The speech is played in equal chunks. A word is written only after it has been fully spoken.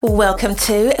Welcome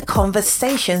to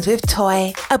Conversations with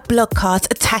Toy, a blogcast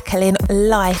tackling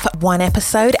life one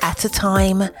episode at a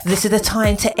time. This is the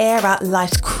time to air out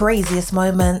life's craziest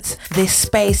moments. This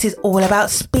space is all about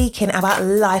speaking about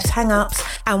life's hang-ups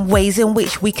and ways in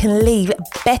which we can leave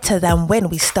better than when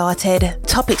we started.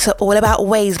 Topics are all about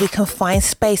ways we can find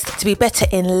space to be better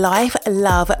in life,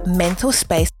 love, mental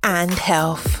space, and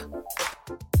health.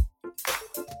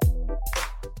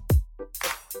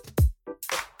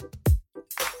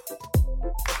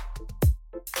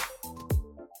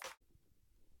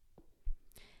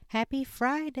 Happy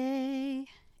Friday.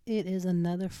 It is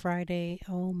another Friday.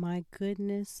 Oh my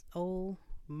goodness. Oh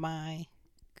my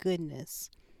goodness.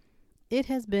 It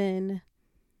has been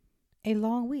a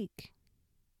long week,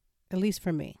 at least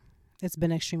for me. It's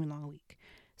been an extremely long week.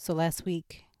 So last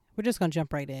week, we're just going to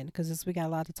jump right in because we got a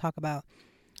lot to talk about.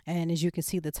 And as you can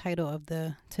see, the title of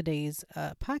today's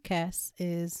podcast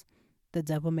is The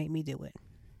Devil Made Me Do It.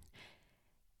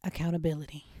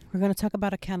 Accountability. We're going to talk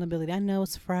about accountability. I know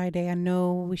it's Friday. I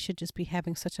know we should just be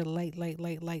having such a light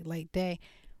day,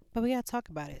 but we got to talk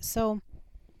about it. So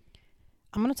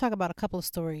I'm going to talk about a couple of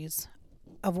stories,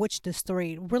 of which the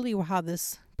story really how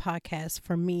this podcast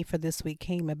for me for this week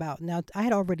came about. Now, I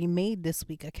had already made this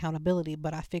week accountability,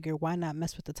 but I figured why not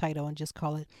mess with the title and just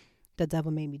call it The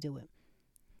Devil Made Me Do It.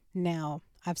 Now,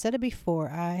 I've said it before.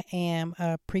 I am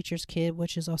a preacher's kid,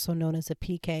 which is also known as a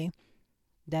PK.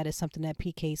 That is something that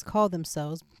PKs call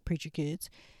themselves, preacher kids.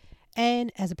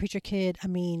 And as a preacher kid, I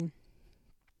mean,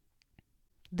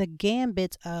 the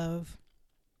gambit of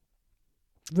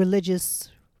religious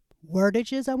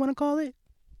wordages, I want to call it,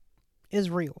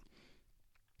 is real.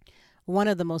 One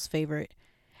of the most favorite,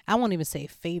 I won't even say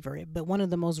favorite, but one of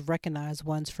the most recognized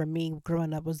ones for me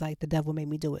growing up was like The Devil Made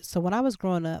Me Do It. So when I was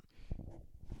growing up,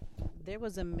 there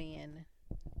was a man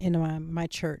in my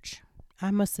church.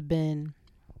 I must have been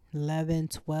 11,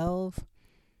 12.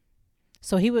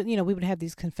 So he would, we would have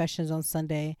these confessions on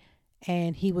Sunday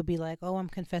and he would be like, oh, I'm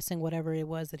confessing whatever it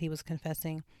was that he was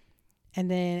confessing.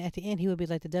 And then at the end, he would be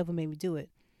like, the devil made me do it.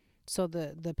 So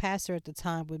the pastor at the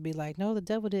time would be like, no, the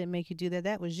devil didn't make you do that.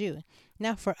 That was you.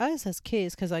 Now for us as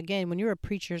kids, because again, when you're a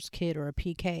preacher's kid or a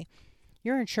PK,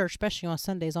 you're in church, especially on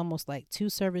Sundays, almost like 2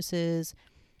 services.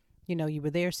 You were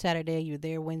there Saturday, you were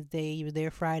there Wednesday, you were there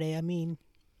Friday. I mean,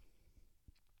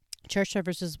 church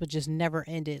services would just never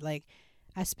end it. Like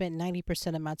I spent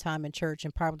 90% of my time in church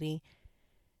and probably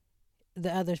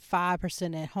the other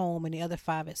 5% at home and the other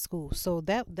 5 at school. So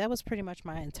that was pretty much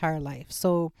my entire life.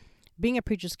 So being a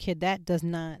preacher's kid,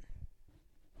 none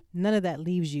of that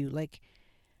leaves you. Like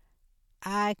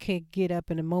I could get up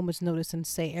in a moment's notice and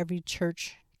say every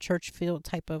church field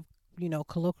type of,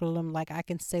 colloquialism. Like I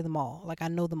can say them all. Like I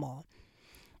know them all.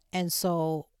 And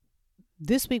so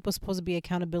this week was supposed to be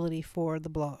accountability for the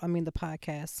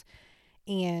podcast.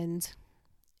 And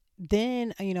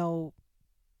then, LaToya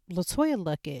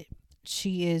Luckett,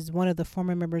 she is one of the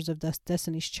former members of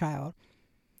Destiny's Child.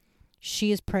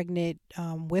 She is pregnant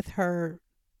with her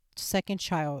second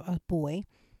child, a boy.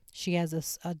 She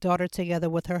has a daughter together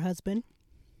with her husband.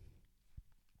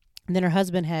 And then her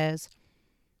husband has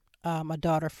a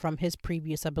daughter from his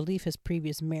previous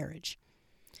marriage.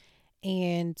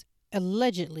 And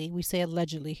allegedly, we say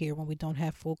allegedly here when we don't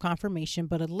have full confirmation,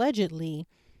 but allegedly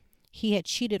he had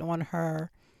cheated on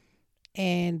her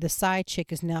and the side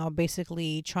chick is now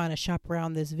basically trying to shop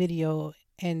around this video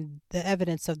and the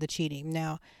evidence of the cheating.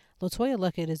 Now, LaToya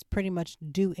Luckett is pretty much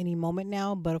due any moment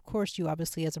now, but of course you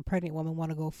obviously as a pregnant woman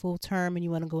want to go full term and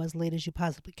you want to go as late as you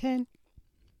possibly can.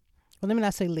 Well, let me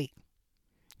not say late.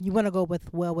 You want to go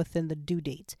within the due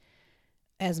date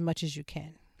as much as you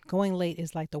can. Going late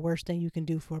is like the worst thing you can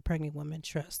do for a pregnant woman,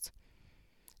 trust.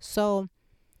 So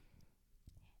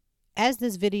as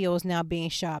this video is now being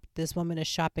shopped, this woman is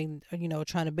shopping,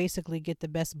 trying to basically get the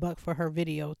best buck for her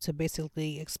video to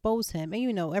basically expose him.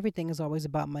 And everything is always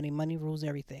about money. Money rules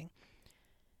everything.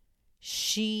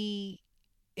 She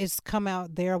is come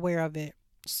out, they're aware of it,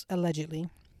 allegedly.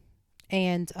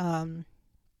 And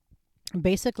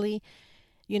basically,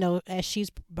 as she's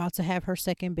about to have her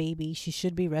second baby, she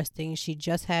should be resting. She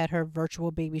just had her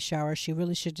virtual baby shower. She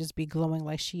really should just be glowing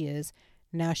like she is.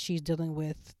 Now she's dealing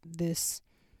with this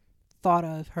thought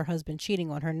of her husband cheating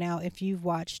on her. Now, if you've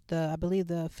watched I believe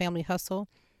the Family Hustle,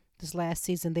 this last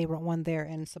season, they were on there.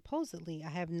 And supposedly,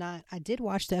 I did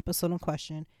watch the episode in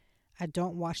question. I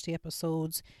don't watch the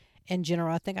episodes in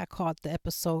general. I think I caught the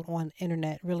episode on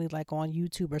internet, really like on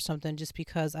YouTube or something, just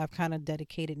because I've kind of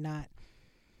dedicated not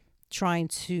trying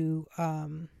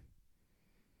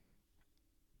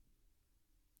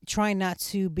not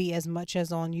to be as much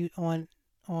as on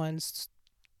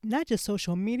not just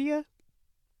social media,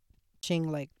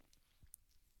 like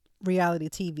reality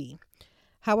TV.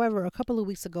 However, a couple of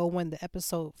weeks ago when the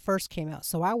episode first came out,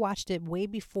 so I watched it way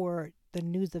before the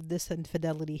news of this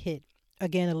infidelity hit.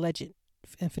 Again, alleged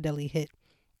infidelity hit.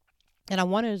 And I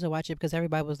wanted to watch it because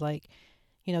everybody was like,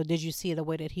 did you see the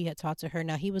way that he had talked to her?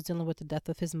 Now, he was dealing with the death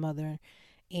of his mother.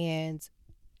 And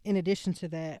in addition to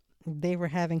that, they were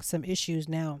having some issues.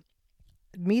 Now,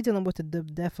 me dealing with the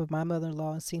death of my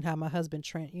mother-in-law and seeing how my husband,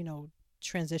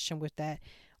 transition with that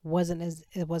it wasn't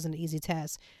an easy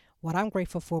task. What I'm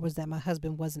grateful for was that my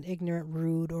husband wasn't ignorant,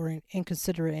 rude, or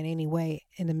inconsiderate in any way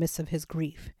in the midst of his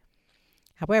grief.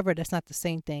 However, that's not the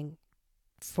same thing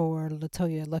for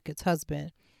Latoya Luckett's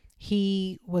husband.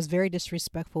 He was very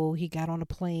disrespectful. He got on a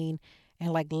plane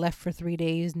and left for 3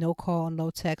 days, no call, no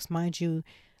text. Mind you,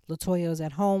 Latoya was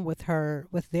at home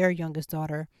with their youngest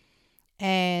daughter.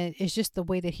 And it's just the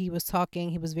way that he was talking.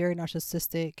 He was very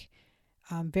narcissistic,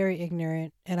 very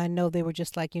ignorant. And I know they were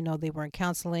just they were in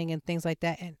counseling and things like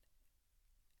that. And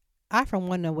I, for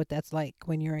one, know what that's like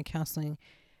when you're in counseling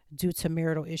due to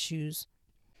marital issues.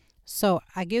 So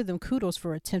I give them kudos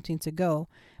for attempting to go.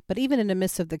 But even in the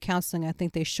midst of the counseling, I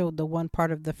think they showed the one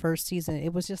part of the first season.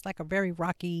 It was just a very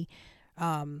rocky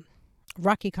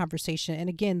conversation. And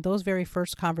again, those very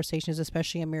first conversations,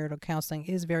 especially in marital counseling,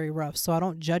 is very rough. So I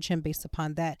don't judge him based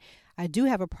upon that. I do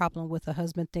have a problem with a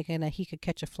husband thinking that he could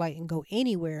catch a flight and go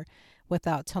anywhere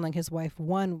without telling his wife,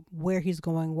 one, where he's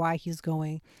going, why he's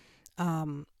going.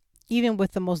 Even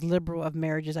with the most liberal of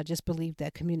marriages, I just believe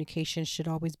that communication should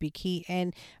always be key,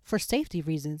 and for safety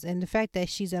reasons. And the fact that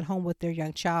she's at home with their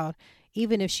young child,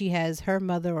 even if she has her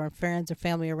mother or friends or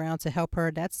family around to help her,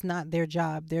 that's not their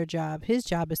job. His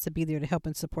job is to be there to help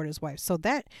and support his wife. So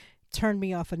that turned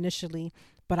me off initially,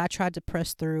 but I tried to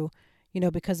press through,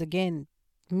 because again,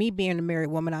 me being a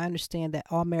married woman, I understand that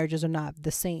all marriages are not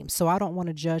the same. So I don't want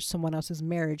to judge someone else's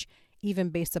marriage, even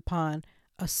based upon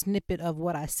a snippet of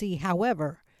what I see.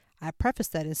 However, I preface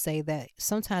that and say that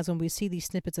sometimes when we see these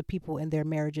snippets of people in their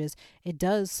marriages, it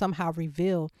does somehow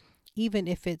reveal, even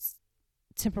if it's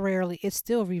temporarily, it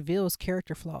still reveals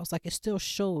character flaws. It still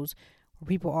shows where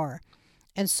people are.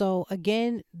 And so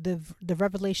again, the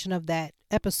revelation of that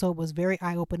episode was very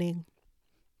eye-opening.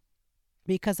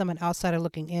 Because I'm an outsider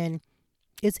looking in,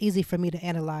 it's easy for me to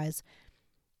analyze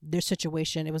their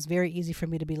situation. It was very easy for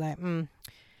me to be like,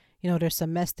 there's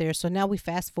some mess there. So now we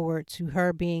fast forward to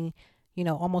her being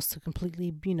almost to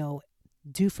completely,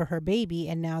 due for her baby.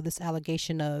 And now this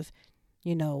allegation of,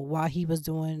 while he was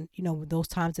doing, those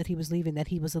times that he was leaving, that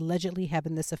he was allegedly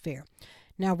having this affair.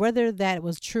 Now, whether that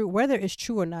was true, whether it's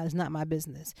true or not, is not my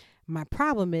business. My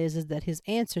problem is that his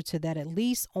answer to that, at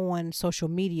least on social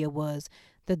media, was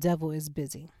the devil is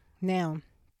busy. Now,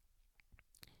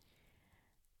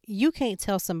 you can't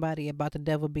tell somebody about the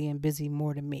devil being busy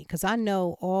more than me, because I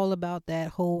know all about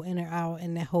that whole inner out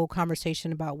and that whole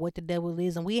conversation about what the devil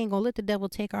is, and we ain't gonna let the devil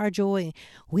take our joy, and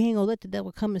we ain't gonna let the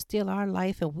devil come and steal our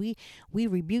life, and we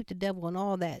rebuke the devil and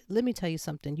all that. Let me tell you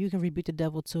something. You can rebuke the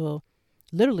devil till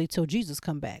Jesus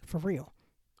come back, for real.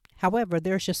 However,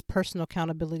 there's just personal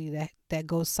accountability that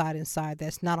goes side and side.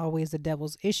 That's not always the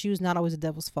devil's issues, not always the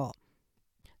devil's fault.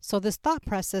 So this thought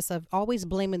process of always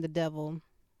blaming the devil.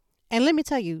 And let me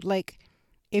tell you,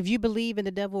 if you believe in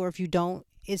the devil or if you don't,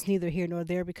 it's neither here nor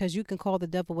there, because you can call the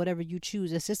devil whatever you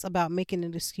choose. It's just about making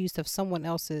an excuse of someone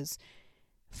else's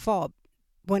fault,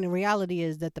 when the reality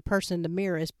is that the person in the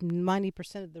mirror is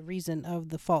 90% of the reason of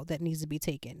the fault that needs to be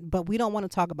taken. But we don't want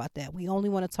to talk about that. We only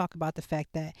want to talk about the fact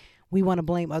that we want to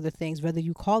blame other things. Whether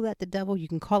you call that the devil, you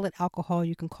can call it alcohol,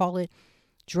 you can call it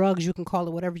drugs, you can call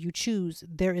it whatever you choose.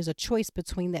 There is a choice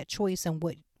between that choice and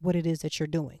what it is that you're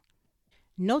doing.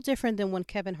 No different than when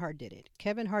Kevin Hart did it.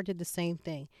 Kevin Hart did the same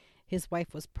thing. His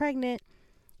wife was pregnant.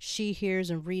 She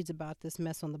hears and reads about this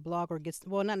mess on the blog, or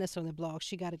not necessarily on the blog.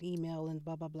 She got an email and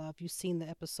blah, blah, blah. If you've seen the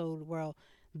episode,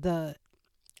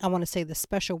 I want to say the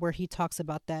special where he talks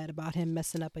about that, about him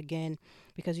messing up again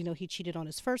because, he cheated on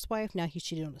his first wife. Now he's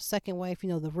cheated on his second wife,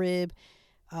 the rib,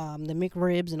 the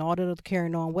McRibs and all the other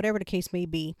carrying on, whatever the case may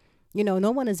be.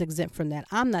 No one is exempt from that.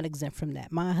 I'm not exempt from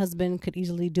that. My husband could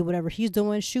easily do whatever he's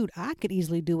doing. Shoot, I could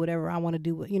easily do whatever I want to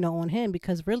do, on him,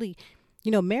 because really,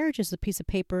 marriage is a piece of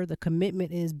paper. The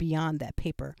commitment is beyond that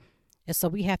paper. And so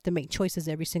we have to make choices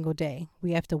every single day.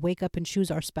 We have to wake up and choose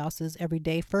our spouses every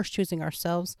day, first choosing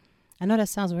ourselves. I know that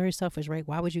sounds very selfish, right?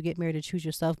 Why would you get married to choose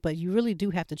yourself? But you really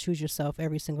do have to choose yourself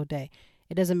every single day.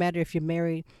 It doesn't matter if you're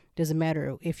married. It doesn't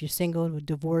matter if you're single or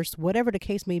divorced, whatever the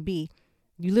case may be.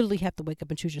 You literally have to wake up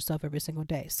and choose yourself every single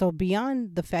day. So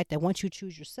beyond the fact that once you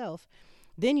choose yourself,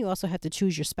 then you also have to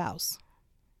choose your spouse.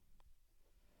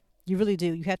 You really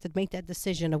do. You have to make that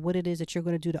decision of what it is that you're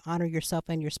going to do to honor yourself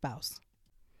and your spouse.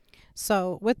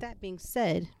 So with that being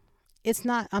said,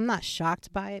 I'm not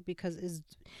shocked by it because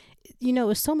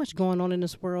there's so much going on in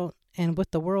this world, and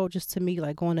with the world just to me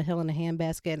like going to hell in a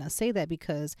handbasket. And I say that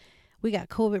because we got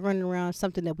COVID running around,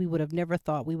 something that we would have never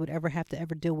thought we would ever have to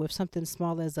ever deal with, something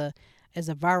small as a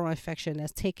viral infection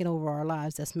that's taking over our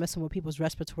lives, that's messing with people's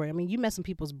respiratory. I mean, you messing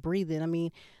people's breathing. I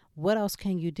mean, what else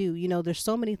can you do? There's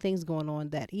so many things going on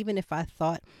that even if I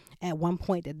thought at one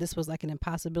point that this was like an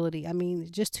impossibility, I mean,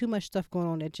 just too much stuff going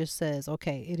on that just says,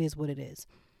 okay, it is what it is.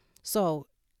 So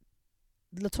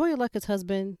LeToya Luckett's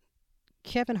husband,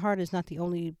 Kevin Hart, is not the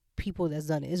only people that's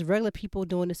done it. It's regular people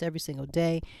doing this every single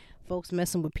day. Folks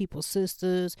messing with people's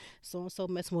sisters, so and so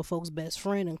messing with folks' best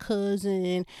friend and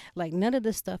cousin. Like, none of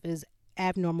this stuff is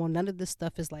abnormal. None of this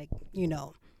stuff is like,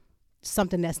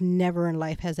 something that's never in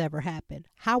life has ever happened.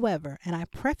 However, and I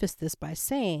preface this by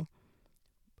saying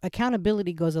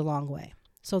accountability goes a long way.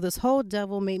 So this whole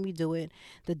devil made me do it.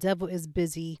 The devil is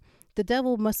busy. The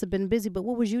devil must have been busy, but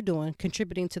what was you doing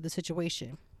contributing to the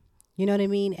situation? You know what I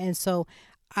mean? And so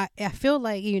I feel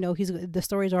like, the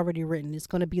story's already written. It's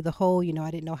going to be the whole,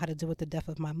 I didn't know how to deal with the death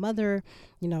of my mother.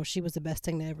 She was the best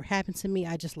thing that ever happened to me.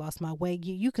 I just lost my way.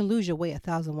 You can lose your way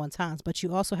 1,001 times, but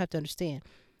you also have to understand,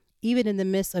 even in the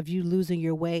midst of you losing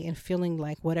your way and feeling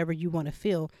like whatever you want to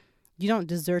feel, you don't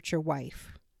desert your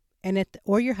wife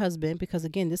or your husband, because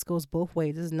again, this goes both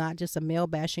ways. This is not just a male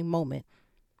bashing moment.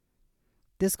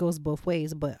 This goes both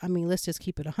ways, but I mean, let's just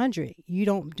keep it 100. You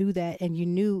don't do that, and you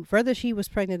knew whether she was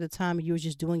pregnant at the time and you were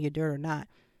just doing your dirt or not.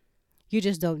 You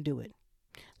just don't do it.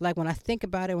 Like, when I think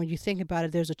about it, when you think about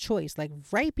it, there's a choice. Like,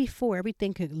 right before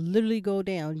everything could literally go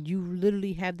down, you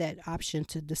literally have that option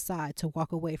to decide to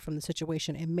walk away from the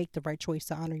situation and make the right choice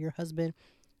to honor your husband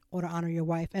or to honor your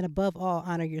wife, and above all,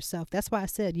 honor yourself. That's why I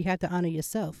said you have to honor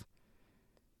yourself.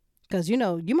 Because, you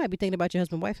might be thinking about your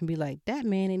husband, wife, and be like, that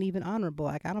man ain't even honorable.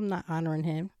 Like, I'm not honoring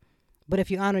him. But if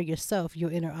you honor yourself,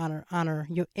 you'll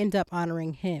end up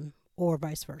honoring him, or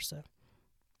vice versa.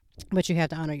 But you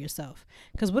have to honor yourself.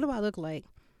 Because what do I look like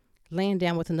laying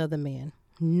down with another man,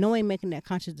 making that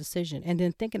conscious decision, and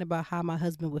then thinking about how my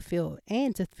husband would feel,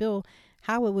 and to feel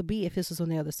how it would be if this was on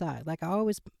the other side? Like, I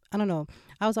was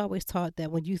always taught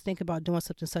that when you think about doing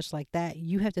something such like that,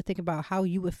 you have to think about how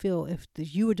you would feel if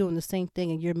you were doing the same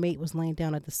thing and your mate was laying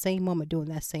down at the same moment doing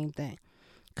that same thing.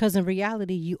 Because in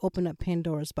reality, you open up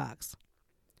Pandora's box.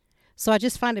 So I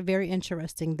just find it very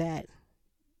interesting that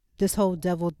this whole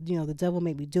devil, the devil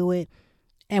made me do it,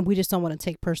 and we just don't want to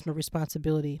take personal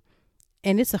responsibility.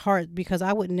 And it's hard because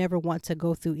I would never want to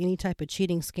go through any type of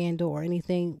cheating scandal or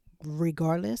anything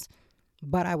regardless.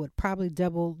 But I would probably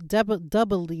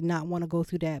doubly not want to go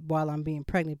through that while I'm being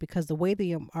pregnant, because the way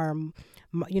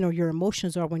your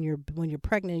emotions are when you're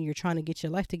pregnant and you're trying to get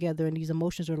your life together, and these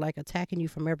emotions are like attacking you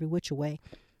from every which way.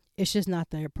 It's just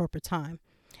not the appropriate time.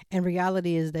 And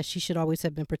reality is that she should always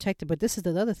have been protected. But this is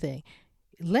the other thing.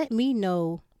 Let me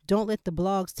know. Don't let the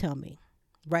blogs tell me.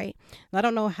 Right? I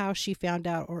don't know how she found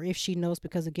out, or if she knows,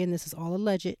 because again, this is all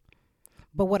alleged.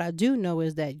 But what I do know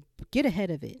is that get ahead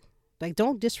of it. Like,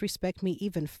 don't disrespect me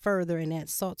even further and add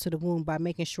salt to the wound by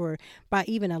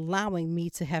even allowing me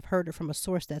to have heard it from a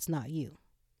source that's not you.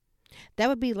 That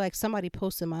would be like somebody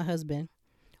posting my husband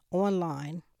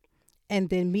online,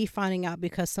 and then me finding out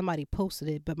because somebody posted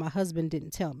it, but my husband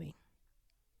didn't tell me.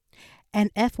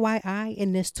 And FYI,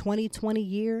 in this 2020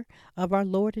 year of our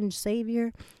Lord and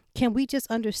Savior, can we just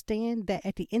understand that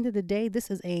at the end of the day,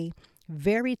 this is a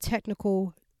very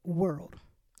technical world.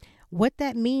 What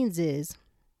that means is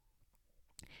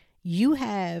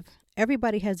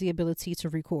everybody has the ability to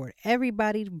record.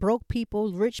 Everybody, broke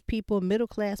people, rich people, middle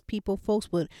class people,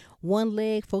 folks with one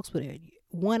leg, folks with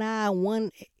one eye,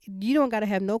 you don't got to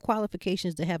have no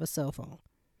qualifications to have a cell phone.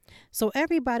 So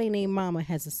everybody named Mama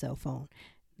has a cell phone.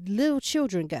 Little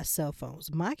children got cell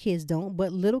phones. My kids don't,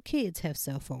 but little kids have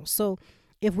cell phones. So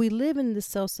if we live in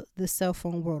this cell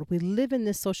phone world, we live in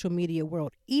this social media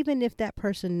world, even if that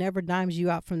person never dimes you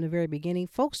out from the very beginning,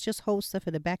 folks just hold stuff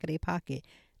in the back of their pocket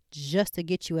just to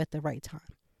get you at the right time.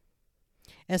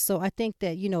 And so I think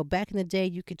that, back in the day,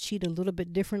 you could cheat a little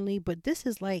bit differently, but this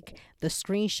is like the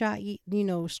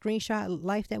screenshot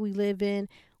life that we live in.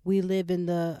 We live in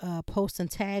the post and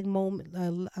tag moment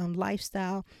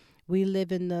lifestyle. We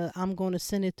live in the I'm going to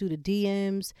send it through the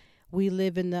DMs. We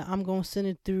live in the I'm going to send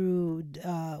it through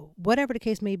whatever the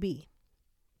case may be,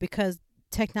 because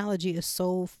technology is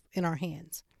so in our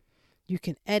hands. You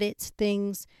can edit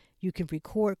things. You can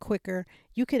record quicker.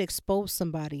 You can expose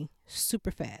somebody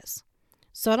super fast.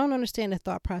 So I don't understand the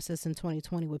thought process in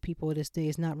 2020 with people this day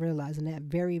is not realizing that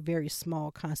very, very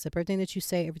small concept. Everything that you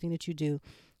say, everything that you do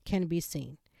can be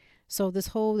seen. So this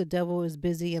whole the devil is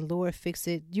busy and Lord fix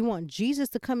it. You want Jesus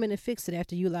to come in and fix it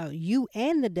after you allow you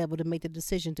and the devil to make the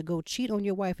decision to go cheat on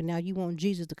your wife, and now you want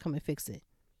Jesus to come and fix it.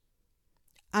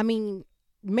 I mean,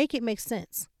 make it make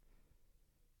sense.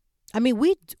 I mean,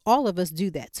 all of us do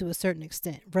that to a certain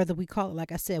extent. Whether we call it,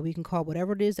 like I said, we can call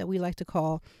whatever it is that we like to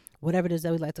call, whatever it is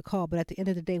that we like to call. But at the end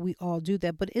of the day, we all do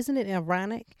that. But isn't it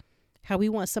ironic how we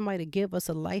want somebody to give us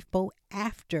a lifeboat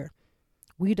after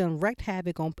we done wreaked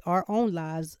havoc on our own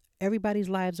lives, everybody's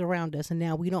lives around us, and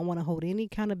now we don't want to hold any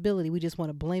accountability. We just want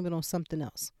to blame it on something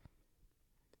else.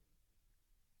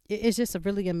 It's just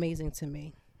really amazing to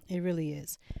me. It really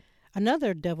is.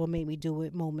 Another devil made me do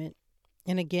it moment.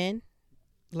 And again,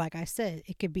 like I said,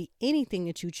 it could be anything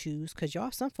that you choose, because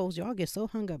some folks, y'all get so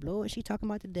hung up. Lord, she talking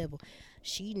about the devil.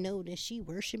 She know that she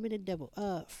worshiping the devil.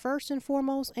 First and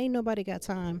foremost, ain't nobody got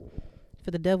time for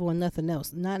the devil and nothing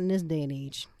else. Not in this day and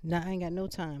age. I ain't got no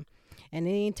time. And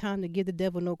it ain't time to give the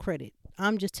devil no credit.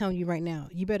 I'm just telling you right now,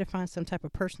 you better find some type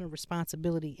of personal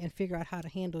responsibility and figure out how to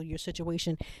handle your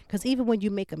situation. Because even when you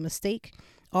make a mistake,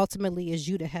 ultimately it's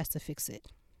you that has to fix it.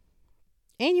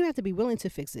 And you have to be willing to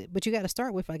fix it. But you got to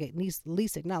start with, like, at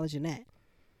least acknowledging that.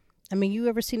 I mean, you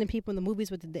ever seen the people in the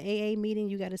movies with the AA meeting?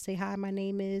 You got to say, hi, my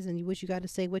name is, and you got to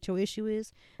say what your issue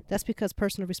is. That's because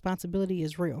personal responsibility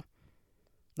is real.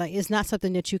 Like, it's not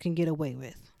something that you can get away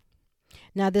with.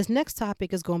 Now, this next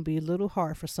topic is going to be a little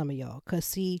hard for some of y'all. Because,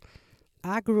 see,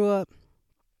 I grew up,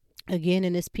 again,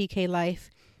 in this PK life.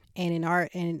 And in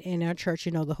our church,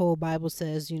 you know, the whole Bible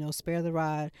says, you know, spare the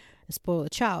rod and spoil the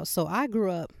child. So I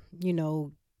grew up, you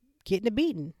know, getting a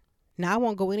beating. Now, I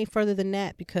won't go any further than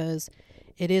that because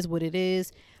it is what it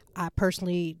is. I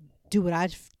personally do what I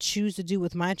choose to do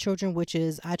with my children, which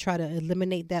is I try to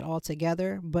eliminate that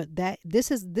altogether. But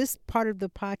this part of the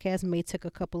podcast may take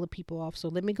a couple of people off. So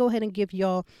let me go ahead and give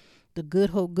y'all the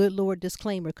good Lord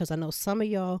disclaimer, because I know some of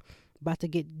y'all about to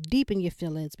get deep in your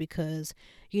feelings, because,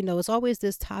 you know, it's always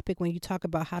this topic when you talk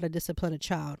about how to discipline a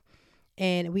child,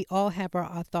 and we all have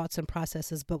our thoughts and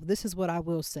processes. But this is what I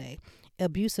will say.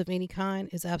 Abuse of any kind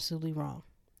is absolutely wrong.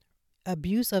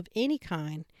 Abuse of any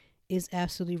kind is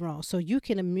absolutely wrong. So you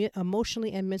can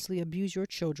emotionally and mentally abuse your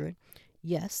children.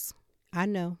 Yes, I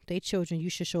know they children. You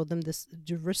should show them this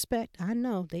respect. I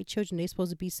know they children. They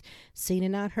supposed to be seen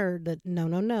and not heard.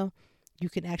 No. You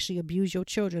can actually abuse your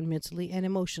children mentally and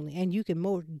emotionally, and you can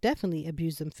more definitely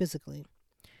abuse them physically.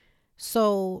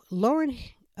 So Lauryn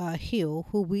Hill,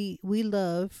 who we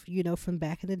love, you know, from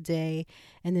back in the day,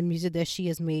 and the music that she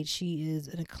has made, she is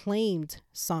an acclaimed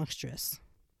songstress.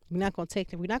 We're not gonna take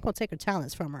her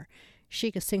talents from her.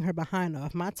 She could sing her behind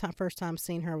off. My first time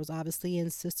seeing her was obviously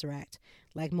in Sister Act,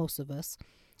 like most of us.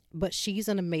 But she's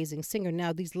an amazing singer.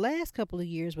 Now, these last couple of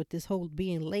years with this whole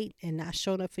being late and not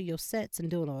showing up for your sets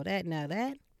and doing all that, now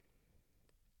that,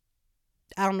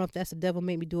 I don't know if that's a devil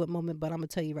made me do it moment, but I'm going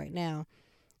to tell you right now,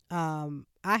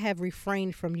 I have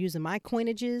refrained from using my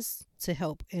coinages to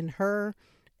help in her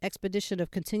expedition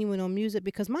of continuing on music,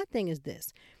 because my thing is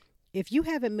this. If you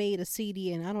haven't made a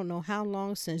CD in I don't know how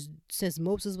long since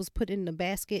Moses was put in the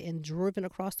basket and driven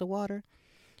across the water,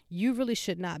 you really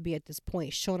should not be at this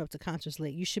point showing up to concerts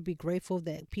late. You should be grateful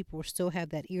that people still have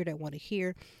that ear that want to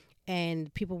hear,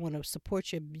 and people want to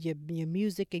support your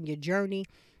music and your journey.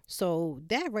 So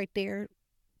that right there,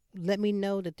 let me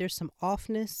know that there's some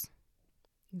offness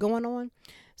going on.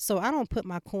 So I don't put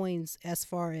my coins as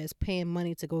far as paying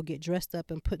money to go get dressed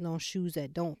up and putting on shoes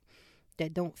that don't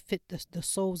fit the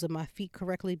soles of my feet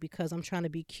correctly, because I'm trying to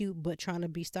be cute but trying to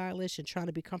be stylish and trying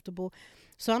to be comfortable.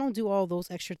 So I don't do all those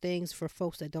extra things for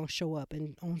folks that don't show up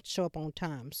and don't show up on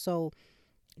time. So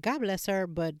God bless her,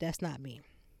 but that's not me.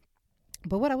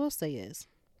 But what I will say is,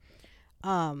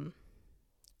 Lauryn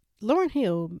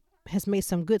Hill has made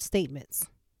some good statements.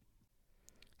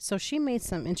 So she made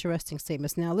some interesting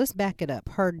statements. Now let's back it up.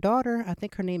 Her daughter, I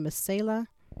think her name is Selah.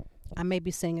 I may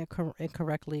be saying it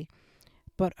incorrectly,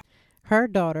 but her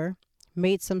daughter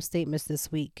made some statements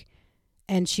this week,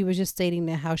 and she was just stating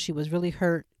that how she was really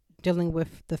hurt dealing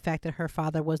with the fact that her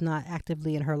father was not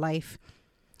actively in her life.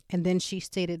 And then she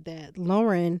stated that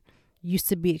Lauryn used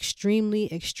to be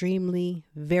extremely, extremely,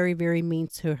 very, very mean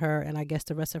to her, and I guess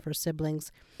the rest of her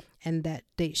siblings, and that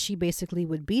she basically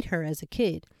would beat her as a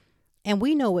kid. And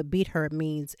we know what beat her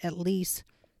means. At least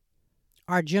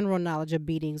our general knowledge of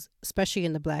beatings, especially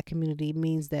in the Black community,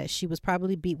 means that she was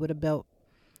probably beat with a belt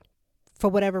for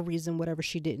whatever reason, whatever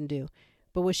she didn't do.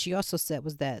 But what she also said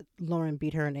was that Lauryn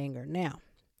beat her in anger. Now,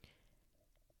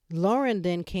 Lauren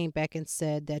then came back and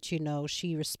said that,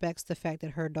 she respects the fact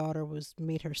that her daughter was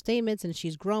made her statements and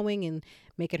she's growing and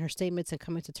making her statements and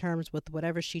coming to terms with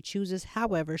whatever she chooses.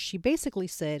 However, she basically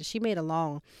said, she made a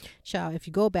long child. If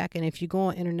you go back and if you go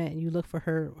on internet and you look for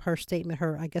her statement,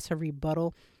 I guess her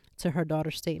rebuttal to her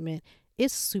daughter's statement,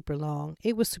 it's super long.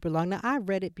 It was super long. Now, I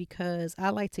read it because I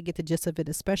like to get the gist of it,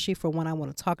 especially for when I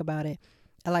want to talk about it.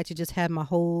 I like to just have my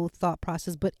whole thought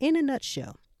process. But in a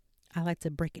nutshell, I like to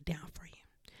break it down for you.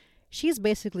 She's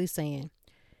basically saying,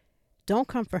 don't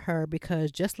come for her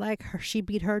because just like she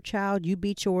beat her child, you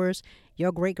beat yours,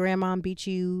 your great grandma beat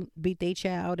their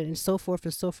child, and so forth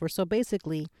and so forth. So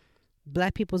basically,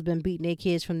 Black people's been beating their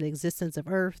kids from the existence of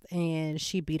earth, and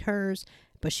she beat hers,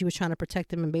 but she was trying to protect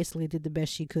them and basically did the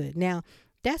best she could. Now,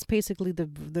 that's basically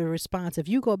the response. If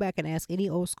you go back and ask any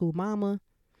old school mama,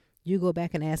 you go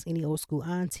back and ask any old school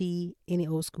auntie, any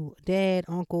old school dad,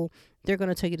 uncle, they're going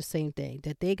to tell you the same thing,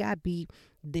 that they got beat.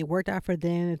 They worked out for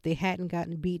them. If they hadn't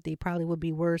gotten beat, they probably would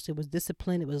be worse. It was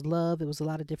discipline. It was love. It was a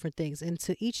lot of different things. And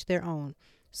to each their own.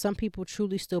 Some people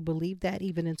truly still believe that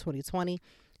even in 2020.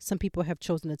 Some people have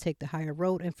chosen to take the higher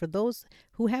road. And for those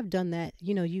who have done that,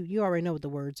 you already know what the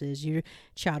words is. Your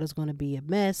child is going to be a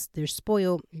mess. They're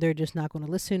spoiled. They're just not going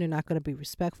to listen. They're not going to be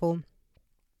respectful.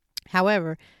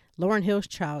 However, Lauryn Hill's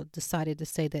child decided to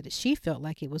say that she felt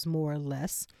like it was more or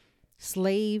less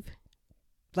slavery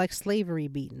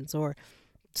beatings or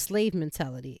slave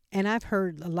mentality. And I've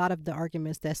heard a lot of the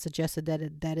arguments that suggested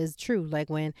that is true. Like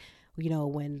when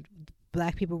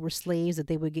Black people were slaves, that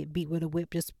they would get beat with a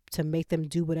whip just to make them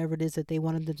do whatever it is that they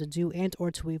wanted them to do and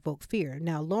or to evoke fear.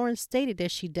 Now, Lauren stated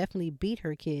that she definitely beat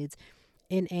her kids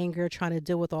in anger, trying to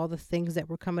deal with all the things that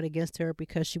were coming against her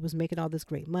because she was making all this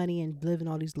great money and living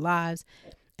all these lives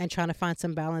and trying to find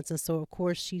some balance. And so, of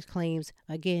course, she claims,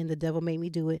 again, the devil made me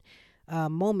do it,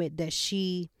 moment that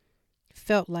she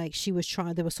felt like she was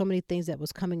trying, there were so many things that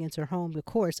was coming into her home, of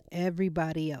course,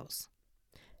 everybody else.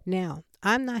 Now,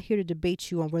 I'm not here to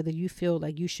debate you on whether you feel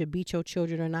like you should beat your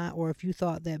children or not, or if you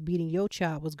thought that beating your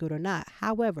child was good or not.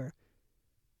 However,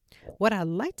 what I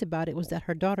liked about it was that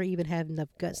her daughter even had enough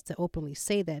guts to openly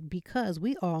say that, because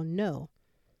we all know,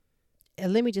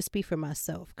 and let me just speak for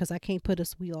myself, because I can't put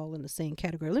us, we all in the same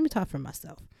category. Let me talk for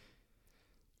myself.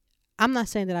 I'm not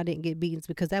saying that I didn't get beatings,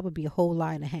 because that would be a whole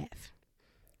lie and a half.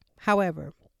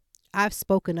 However, I've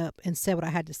spoken up and said what I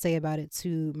had to say about it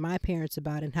to my parents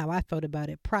about it and how I felt about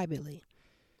it privately.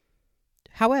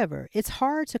 However, it's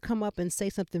hard to come up and say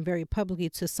something very publicly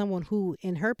to someone who,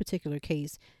 in her particular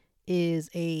case, is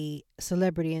a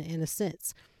celebrity in a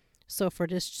sense. So for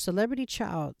this celebrity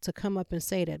child to come up and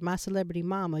say that my celebrity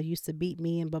mama used to beat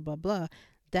me and blah, blah, blah,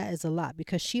 that is a lot,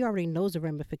 because she already knows the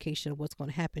ramification of what's going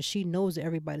to happen. She knows that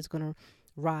everybody's going to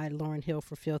ride Lauryn Hill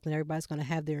for filth and everybody's going to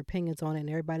have their opinions on it and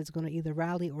everybody's going to either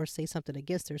rally or say something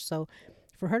against her. So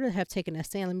for her to have taken that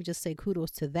stand, let me just say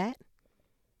kudos to that.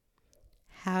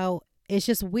 How it's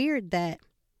just weird that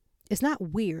it's not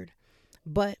weird,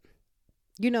 but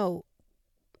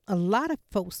a lot of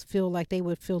folks feel like they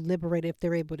would feel liberated if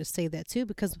they're able to say that too,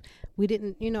 because we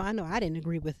didn't, I know I didn't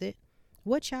agree with it.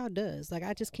 What child does? Like,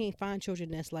 I just can't find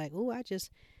children that's like, oh,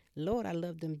 Lord, I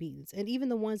love them beatings. And even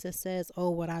the ones that says, oh,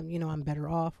 what I'm better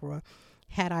off, or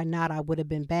had I not, I would have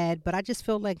been bad. But I just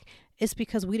feel like it's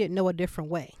because we didn't know a different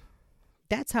way.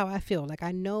 That's how I feel. Like,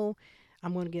 I know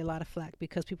I'm going to get a lot of flack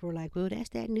because people are like, well, that's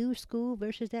that new school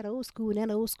versus that old school and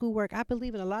that old school work. I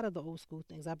believe in a lot of the old school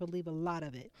things. I believe a lot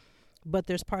of it. But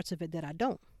there's parts of it that I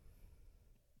don't.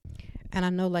 And I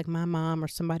know, like, my mom or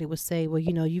somebody would say, well,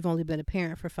 you've only been a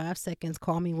parent for 5 seconds.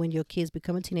 Call me when your kids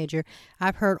become a teenager.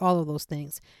 I've heard all of those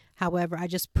things. However, I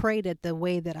just pray that the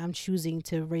way that I'm choosing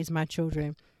to raise my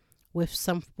children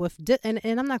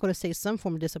and I'm not going to say some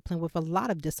form of discipline, with a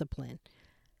lot of discipline,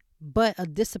 but a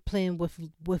discipline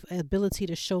with ability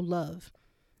to show love.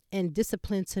 And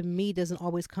discipline to me doesn't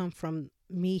always come from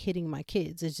me hitting my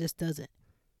kids. It just doesn't.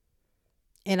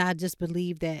 And I just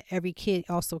believe that every kid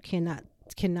also cannot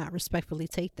respectfully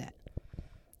take that.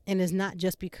 And it's not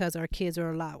just because our kids are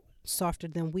a lot softer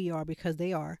than we are, because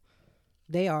they are.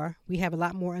 We have a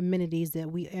lot more amenities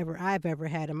than I've ever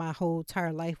had in my whole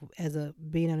entire life as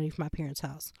being underneath my parents'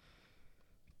 house.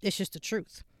 It's just the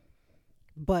truth.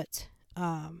 But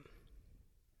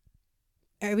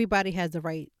everybody has the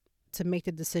right to make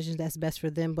the decisions that's best for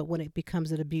them. But when it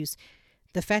becomes an abuse,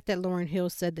 the fact that Lauryn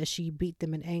Hill said that she beat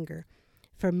them in anger,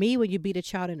 for me, when you beat a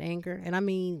child in anger, and I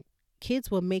mean, kids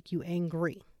will make you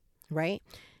angry, right?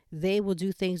 They will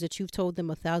do things that you've told them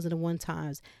 1,001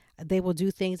 times. They will do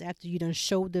things after you done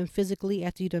showed them physically,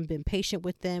 after you done been patient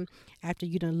with them, after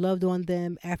you done loved on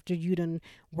them, after you done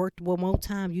worked one more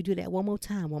time. You do that one more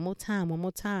time, one more time, one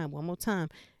more time, one more time.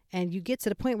 And you get to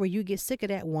the point where you get sick of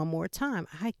that one more time.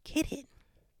 I get it.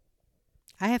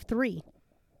 I have 3.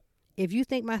 If you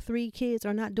think my 3 kids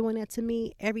are not doing that to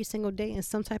me every single day in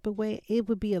some type of way, it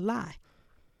would be a lie.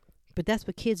 But that's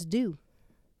what kids do.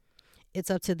 It's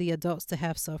up to the adults to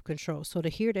have self-control. So to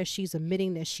hear that she's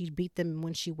admitting that she beat them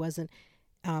when she wasn't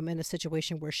in a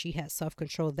situation where she had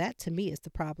self-control, that to me is the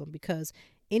problem. Because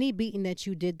any beating that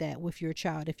you did that with your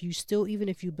child, even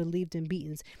if you believed in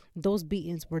beatings, those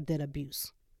beatings were dead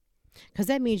abuse. Because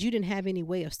that means you didn't have any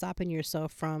way of stopping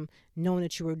yourself from knowing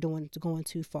that you were going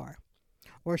too far,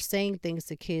 or saying things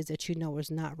to kids that you know is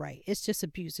not right. It's just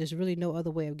abuse. There's really no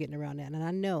other way of getting around that. And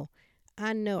I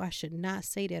know I should not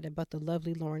say that about the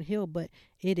lovely Lauryn Hill, but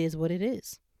it is what it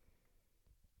is.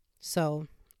 So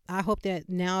I hope that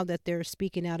now that they're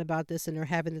speaking out about this and they're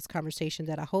having this conversation,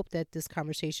 that I hope that this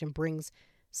conversation brings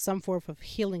some form of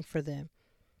healing for them.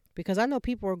 Because I know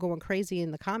people are going crazy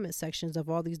in the comment sections of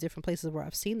all these different places where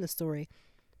I've seen the story.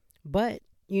 But,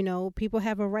 people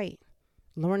have a right.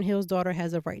 Lauryn Hill's daughter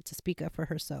has a right to speak up for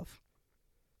herself.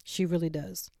 She really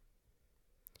does.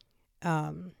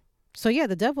 So yeah,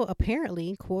 the devil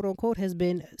apparently, quote unquote, has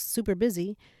been super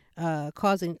busy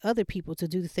causing other people to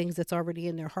do the things that's already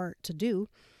in their heart to do.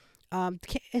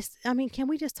 Can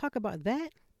we just talk about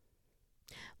that?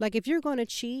 Like, if you're going to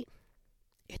cheat,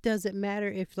 it doesn't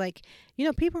matter if,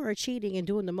 people are cheating and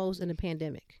doing the most in the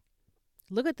pandemic.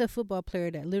 Look at the football player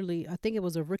that literally, I think it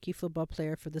was a rookie football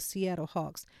player for the Seattle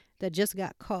Hawks that just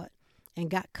got caught and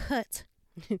got cut.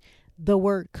 The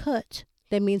word cut,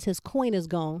 that means his coin is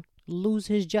gone. Lose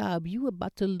his job. You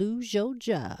about to lose your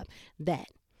job. That.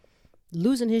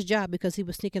 Losing his job because he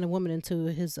was sneaking a woman into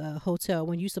his hotel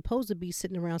when you're supposed to be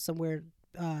sitting around somewhere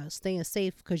staying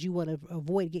safe because you want to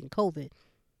avoid getting COVID,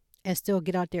 and still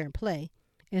get out there and play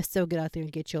and still get out there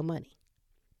and get your money.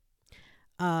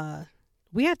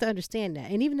 We have to understand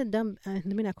that. And even the dumb, let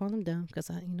me not call them dumb because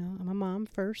I'm a mom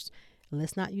first.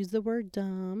 Let's not use the word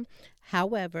dumb.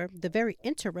 However, the very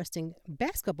interesting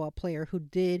basketball player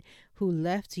who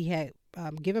left, he had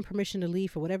given permission to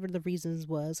leave for whatever the reasons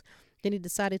was. Then he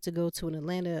decided to go to an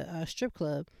Atlanta strip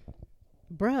club.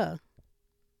 Bruh,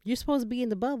 you're supposed to be in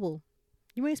the bubble.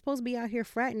 You ain't supposed to be out here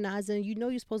fraternizing.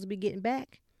 You're supposed to be getting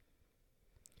back.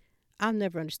 I'll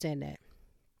never understand that.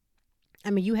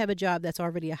 You have a job that's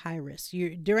already a high risk.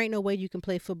 There ain't no way you can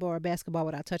play football or basketball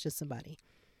without touching somebody.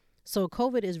 So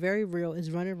COVID is very real.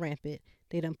 It's running rampant.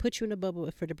 They done put you in a bubble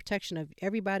for the protection of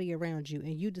everybody around you,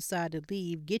 and you decide to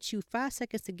leave, get you 5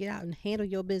 seconds to get out and handle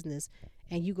your business,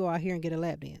 and you go out here and get a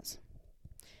lap dance.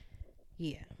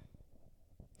 Yeah.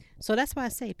 So that's why I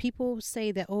say, people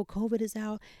say that, COVID is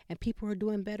out and people are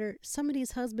doing better. Some of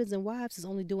these husbands and wives is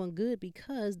only doing good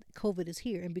because COVID is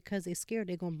here, and because they're scared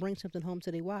they're going to bring something home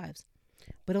to their wives.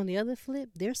 But on the other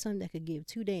flip, there's some that could give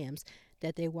 2 dams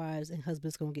that their wives and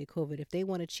husbands going to get COVID. If they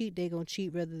want to cheat, they're going to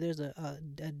cheat whether there's a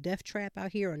death trap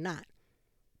out here or not.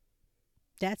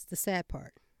 That's the sad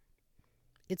part.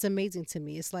 It's amazing to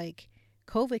me. It's like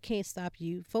COVID can't stop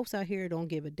you. Folks out here don't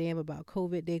give a damn about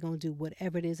COVID. They're going to do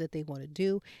whatever it is that they want to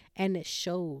do. And it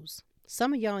shows.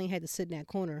 Some of y'all ain't had to sit in that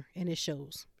corner, and it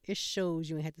shows. It shows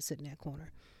you ain't had to sit in that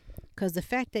corner. Because the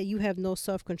fact that you have no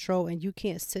self-control and you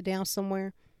can't sit down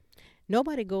somewhere,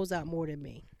 nobody goes out more than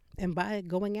me. And by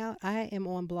going out, I am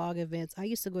on blog events. I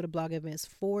used to go to blog events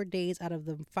 4 days out of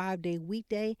the 5-day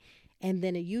weekday. And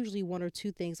then it usually 1 or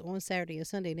 2 things on Saturday and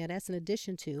Sunday. Now, that's in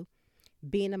addition to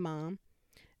being a mom,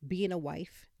 being a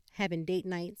wife, having date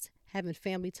nights, having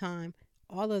family time,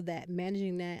 all of that,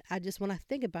 managing that. When I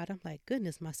think about it, I'm like,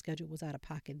 goodness, my schedule was out of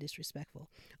pocket, disrespectful.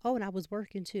 Oh, and I was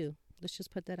working too. Let's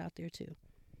just put that out there too.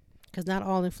 Because not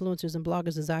all influencers and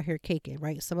bloggers is out here caking,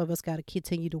 right? Some of us got to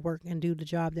continue to work and do the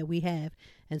job that we have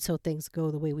until things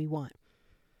go the way we want.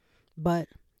 But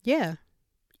yeah,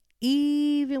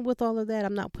 even with all of that,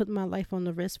 I'm not putting my life on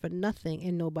the risk for nothing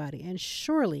and nobody. And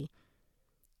surely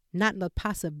not the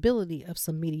possibility of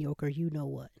some mediocre, you know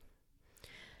what.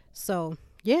 So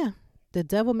yeah, the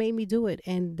devil made me do it.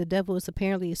 And the devil is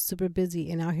apparently super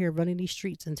busy and out here running these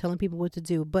streets and telling people what to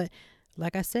do. But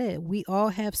like I said, we all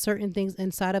have certain things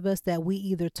inside of us that we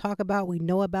either talk about, we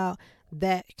know about,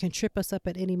 that can trip us up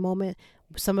at any moment.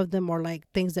 Some of them are like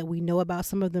things that we know about.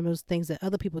 Some of them is things that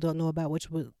other people don't know about,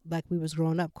 which was like we was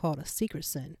growing up called a secret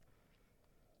sin.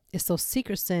 It's those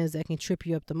secret sins that can trip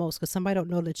you up the most because somebody don't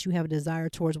know that you have a desire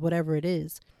towards whatever it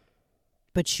is.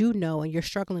 But you know, and you're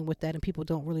struggling with that, and people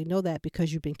don't really know that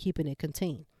because you've been keeping it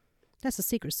contained. That's a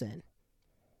secret sin.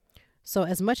 So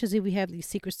as much as if we have these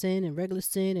secret sin and regular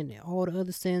sin and all the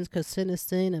other sins, because sin is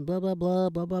sin and blah, blah, blah,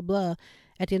 blah, blah, blah,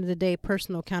 at the end of the day,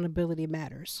 personal accountability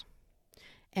matters.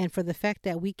 And for the fact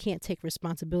that we can't take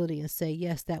responsibility and say,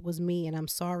 yes, that was me and I'm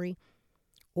sorry,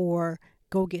 or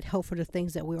go get help for the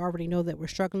things that we already know that we're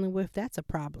struggling with, that's a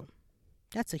problem.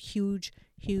 That's a huge,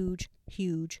 huge,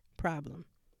 huge problem.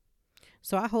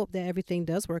 So I hope that everything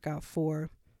does work out for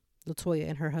Latoya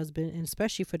and her husband, and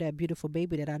especially for that beautiful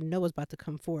baby that I know is about to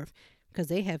come forth, because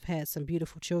they have had some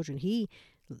beautiful children.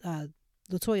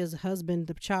 Latoya's husband,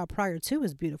 the child prior to,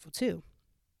 is beautiful too.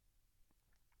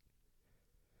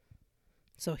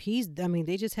 So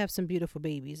they just have some beautiful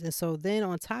babies. And so then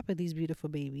on top of these beautiful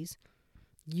babies,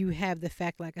 you have the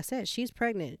fact, like I said, she's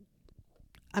pregnant.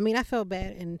 I felt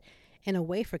bad in a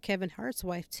way for Kevin Hart's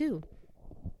wife too.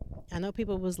 I know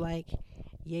people was like,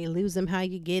 yeah, lose him how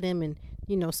you get him. And,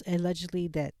 allegedly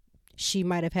that she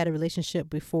might have had a relationship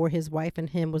before his wife and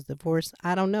him was divorced.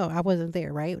 I don't know. I wasn't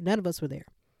there, right? None of us were there.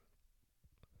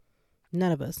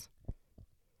 None of us.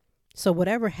 So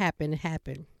whatever happened,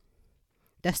 happened.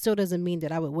 That still doesn't mean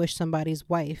that I would wish somebody's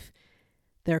wife,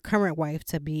 their current wife,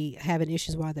 to be having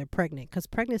issues while they're pregnant. Because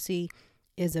pregnancy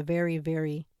is a very,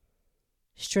 very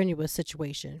strenuous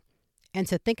situation. And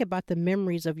to think about the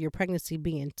memories of your pregnancy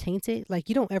being tainted, like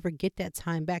you don't ever get that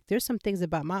time back. There's some things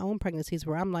about my own pregnancies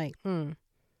where I'm like,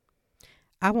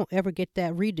 I won't ever get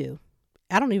that redo.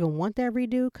 I don't even want that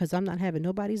redo because I'm not having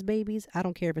nobody's babies. I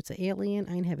don't care if it's an alien.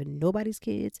 I ain't having nobody's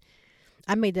kids.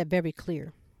 I made that very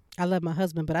clear. I love my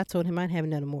husband, but I told him I ain't having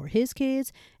none more his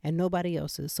kids and nobody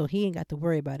else's. So he ain't got to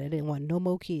worry about it. I didn't want no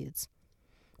more kids.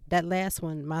 That last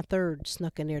one, my third,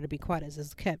 snuck in there to be quiet as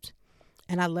it's kept.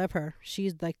 And I love her.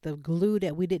 She's like the glue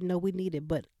that we didn't know we needed.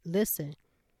 But listen,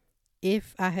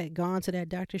 if I had gone to that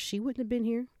doctor, she wouldn't have been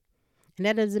here. And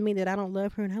that doesn't mean that I don't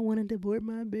love her and I want to abort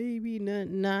my baby. No,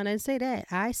 I didn't say that.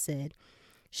 I said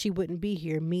she wouldn't be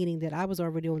here, meaning that I was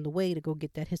already on the way to go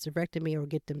get that hysterectomy or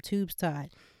get them tubes tied.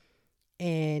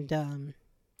 And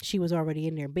she was already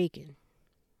in there baking.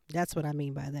 That's what I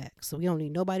mean by that. So we don't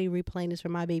need nobody replaying this for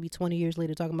my baby 20 years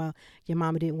later talking about your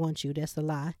mama didn't want you. That's a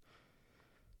lie.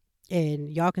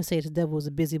 And y'all can say the devil was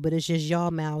busy, but it's just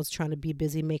y'all mouths trying to be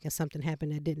busy making something happen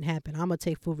that didn't happen. I'm going to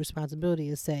take full responsibility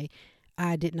and say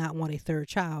I did not want a third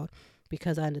child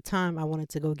because at the time I wanted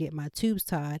to go get my tubes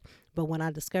tied. But when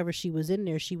I discovered she was in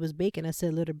there, she was baking. I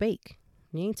said, let her bake.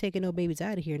 You ain't taking no babies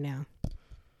out of here now.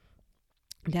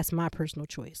 That's my personal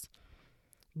choice.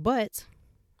 But,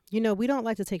 we don't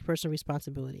like to take personal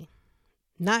responsibility.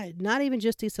 Not even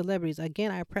just these celebrities.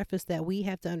 Again, I preface that we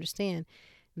have to understand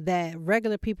that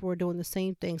regular people are doing the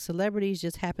same thing. Celebrities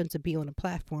just happen to be on a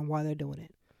platform while they're doing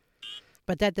it.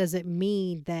 But that doesn't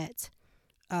mean that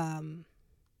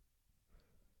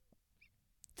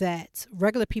that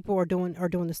regular people are doing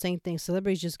the same thing.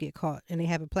 Celebrities just get caught and they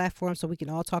have a platform so we can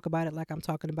all talk about it like I'm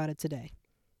talking about it today.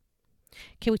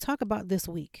 Can we talk about this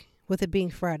week with it being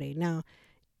Friday? Now,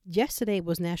 yesterday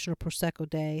was National Prosecco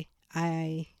Day.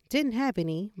 I didn't have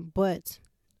any, but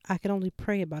I can only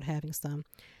pray about having some.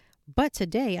 But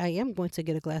today I am going to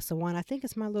get a glass of wine. I think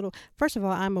it's first of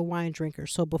all, I'm a wine drinker.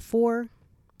 So before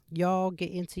y'all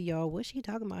get into what's she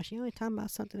talking about? She only talking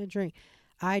about something to drink.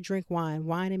 I drink wine.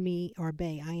 Wine and me are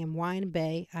bae. I am wine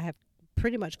bae. I have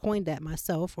pretty much coined that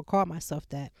myself or called myself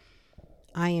that.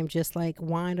 I am just like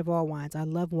wine of all wines. I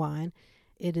love wine.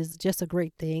 It is just a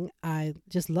great thing. I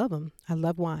just love them. I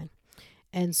love wine.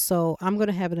 And so I'm going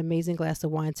to have an amazing glass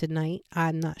of wine tonight.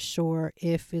 I'm not sure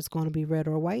if it's going to be red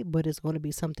or white, but it's going to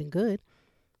be something good.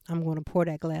 I'm going to pour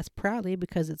that glass proudly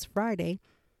because it's Friday.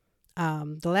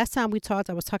 The last time we talked,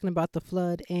 I was talking about the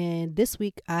flood. And this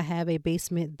week I have a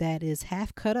basement that is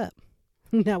half cut up.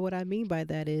 Now, what I mean by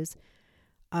that is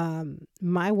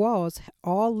my walls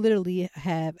all literally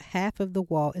have half of the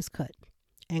wall is cut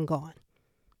and gone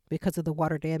because of the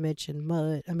water damage and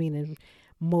and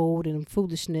mold and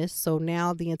foolishness. So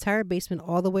now the entire basement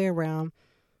all the way around,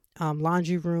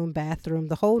 laundry room, bathroom,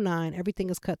 the whole nine, everything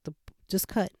is cut. Just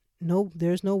cut. No,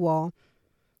 there's no wall.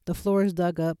 The floor is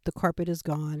dug up. The carpet is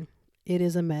gone. It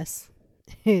is a mess.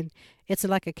 It's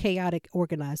like a chaotic,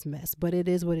 organized mess, but it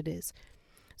is what it is.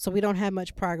 So we don't have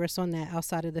much progress on that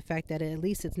outside of the fact that at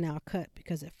least it's now cut,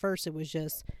 because at first it was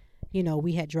just,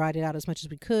 we had dried it out as much as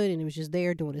we could and it was just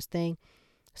there doing its thing.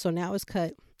 So now it's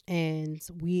cut and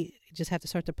we just have to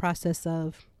start the process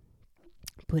of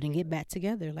putting it back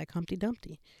together like Humpty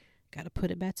Dumpty. Got to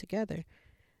put it back together.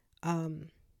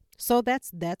 So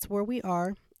that's where we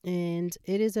are. And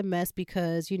it is a mess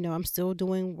because, I'm still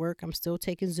doing work. I'm still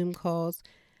taking Zoom calls.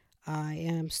 I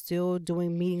am still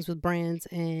doing meetings with brands,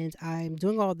 and I'm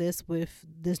doing all this with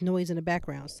this noise in the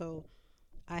background. So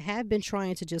I have been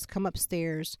trying to just come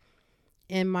upstairs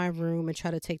in my room and try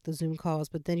to take the Zoom calls.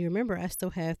 But then you remember, I still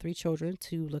have 3 children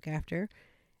to look after.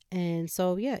 And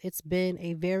so, yeah, it's been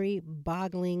a very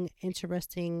boggling,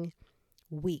 interesting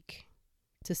week,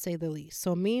 to say the least.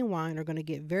 So me and wine are going to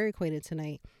get very acquainted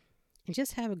tonight and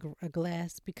just have a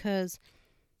glass because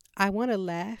I want to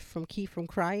laugh from keep from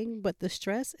crying, but the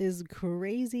stress is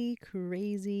crazy,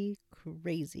 crazy,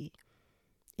 crazy.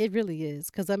 It really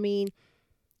is. Because, I mean,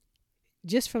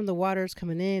 just from the waters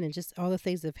coming in and just all the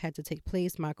things that have had to take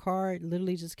place, my car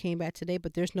literally just came back today,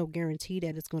 but there's no guarantee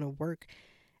that it's going to work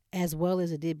as well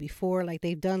as it did before. Like,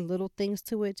 they've done little things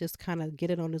to it, just kind of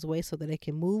get it on its way so that it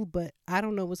can move. But I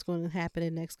don't know what's going to happen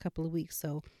in the next couple of weeks.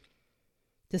 So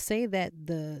to say that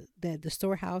the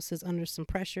storehouse is under some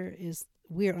pressure is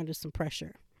we're under some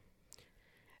pressure.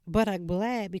 But I'm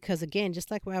glad because, again,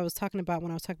 just like what I was talking about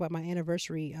when I was talking about my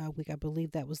anniversary week, I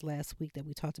believe that was last week that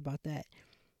we talked about that.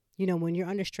 You know, when you're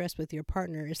under stress with your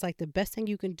partner, it's like the best thing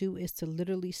you can do is to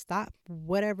literally stop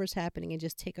whatever's happening and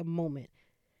just take a moment.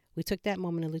 We took that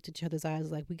moment and looked at each other's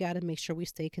eyes like, we got to make sure we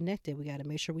stay connected. We got to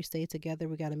make sure we stay together.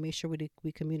 We got to make sure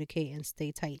we communicate and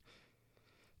stay tight.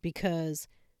 Because,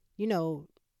 you know,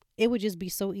 it would just be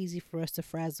so easy for us to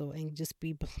frazzle and just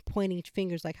be pointing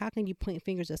fingers. Like, how can you point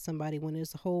fingers at somebody when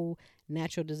there's a whole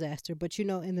natural disaster? But, you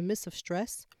know, in the midst of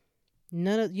stress,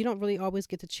 you don't really always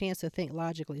get the chance to think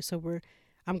logically. So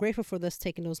I'm grateful for us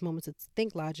taking those moments to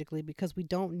think logically because we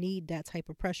don't need that type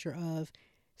of pressure of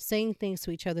saying things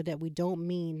to each other that we don't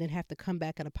mean, then have to come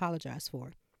back and apologize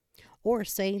for. Or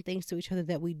saying things to each other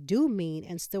that we do mean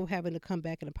and still having to come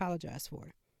back and apologize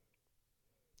for.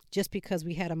 Just because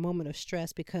we had a moment of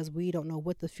stress because we don't know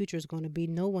what the future is going to be.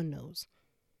 No one knows.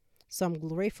 So I'm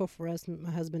grateful for us,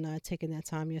 my husband and I, taking that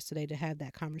time yesterday to have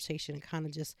that conversation and kind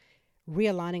of just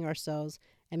realigning ourselves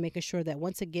and making sure that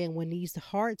once again, when these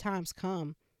hard times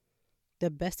come, the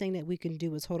best thing that we can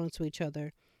do is hold on to each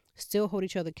other, still hold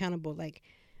each other accountable. Like,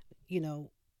 you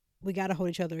know, we got to hold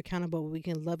each other accountable, but we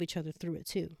can love each other through it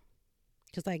too.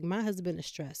 Because like my husband is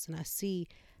stressed and I see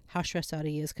how stressed out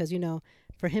he is. Because, you know,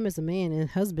 for him as a man and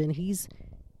husband, he's,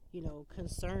 you know,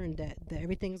 concerned that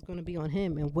everything's going to be on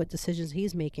him and what decisions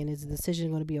he's making. Is the decision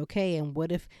going to be okay? And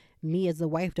what if me as the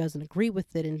wife doesn't agree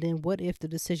with it? And then what if the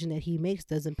decision that he makes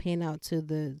doesn't pan out to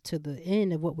the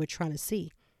end of what we're trying to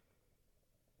see?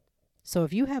 So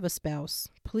if you have a spouse,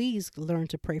 please learn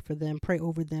to pray for them, pray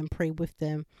over them, pray with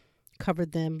them, cover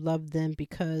them, love them,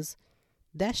 because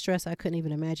that stress I couldn't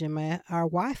even imagine. Our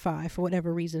Wi-Fi, for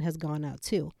whatever reason, has gone out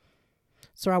too.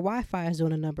 So our Wi-Fi is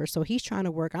doing a number. So he's trying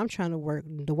to work. I'm trying to work.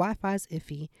 The Wi-Fi is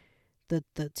iffy. The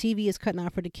TV is cutting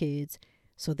out for the kids.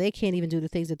 So they can't even do the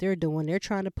things that they're doing. They're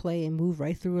trying to play and move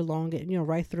right through along it,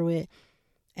 right through it.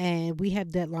 And we have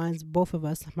deadlines, both of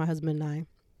us, my husband and I.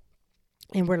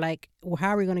 And we're like, well, how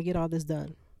are we going to get all this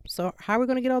done? So how are we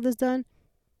going to get all this done?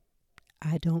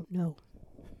 I don't know.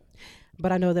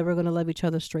 But I know that we're going to love each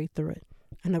other straight through it.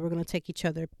 I know we're going to take each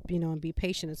other, and be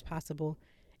patient as possible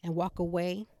and walk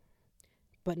away,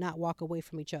 but not walk away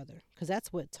from each other. Because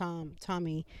that's what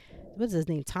Tommy, what's his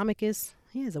name? Tomicus?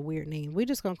 He has a weird name. We're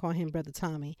just going to call him Brother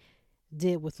Tommy,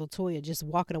 did with Latoya, just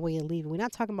walking away and leaving. We're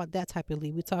not talking about that type of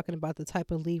leave. We're talking about the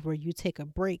type of leave where you take a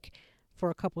break for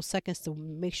a couple seconds to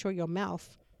make sure your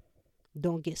mouth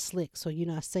don't get slick. So you're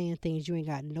not saying things you ain't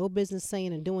got no business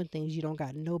saying and doing things you don't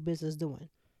got no business doing.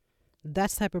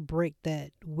 That's the type of break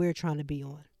that we're trying to be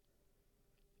on.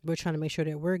 We're trying to make sure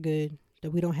that we're good, that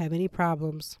we don't have any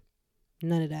problems.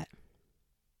 None of that.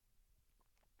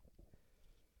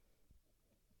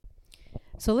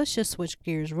 So let's just switch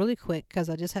gears really quick because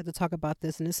I just had to talk about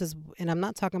this. And I'm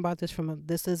not talking about this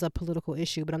this is a political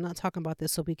issue, but I'm not talking about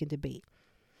this so we can debate.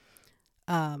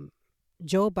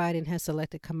 Joe Biden has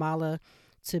selected Kamala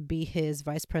to be his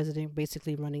vice president,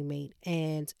 basically running mate.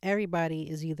 And everybody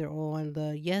is either on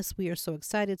the, yes, we are so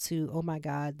excited, to, oh my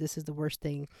God, this is the worst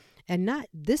thing. And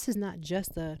this is not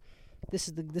just this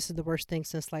is the worst thing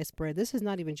since sliced bread. This is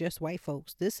not even just white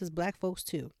folks. This is black folks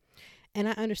too. And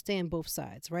I understand both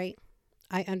sides, right?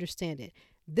 I understand it.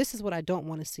 This is what I don't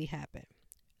want to see happen.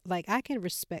 Like, I can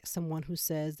respect someone who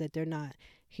says that they're not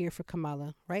here for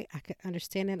Kamala, right? I can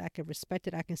understand it. I can respect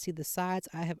it. I can see the sides.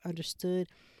 I have understood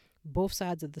both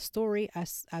sides of the story.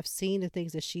 I've seen the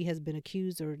things that she has been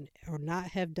accused or not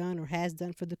have done or has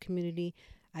done for the community.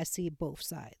 I see both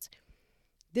sides.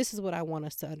 This is what I want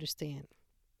us to understand.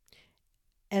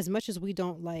 As much as we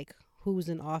don't like who's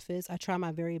in office, I try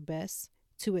my very best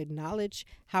to acknowledge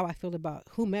how I feel about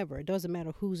whomever. It doesn't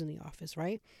matter who's in the office,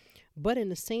 right? But in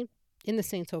the same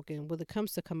token, when it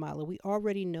comes to Kamala, we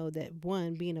already know that,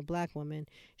 one, being a black woman,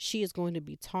 she is going to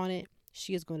be taunted.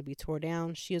 She is going to be tore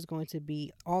down. She is going to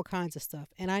be all kinds of stuff.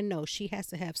 And I know she has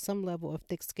to have some level of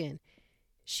thick skin.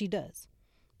 She does.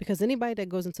 Because anybody that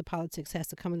goes into politics has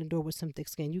to come in the door with some thick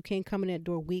skin. You can't come in that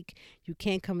door weak. You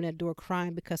can't come in that door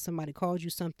crying because somebody called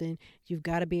you something. You've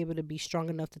got to be able to be strong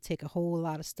enough to take a whole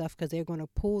lot of stuff, because they're going to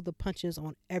pull the punches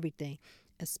on everything,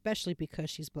 especially because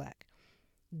she's black.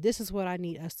 This is what I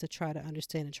need us to try to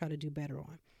understand and try to do better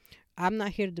on. I'm not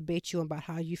here to debate you about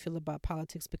how you feel about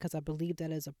politics, because I believe that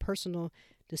is a personal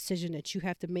decision that you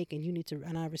have to make, and you need to,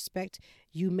 and I respect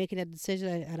you making that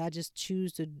decision, and I just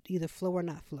choose to either flow or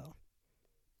not flow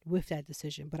with that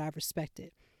decision, but I respect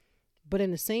it. But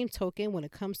in the same token, when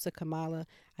it comes to Kamala,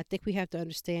 I think we have to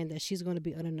understand that she's going to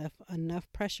be under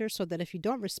enough pressure so that if you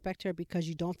don't respect her because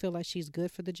you don't feel like she's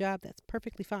good for the job, that's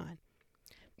perfectly fine.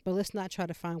 But let's not try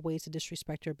to find ways to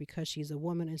disrespect her because she's a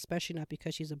woman, and especially not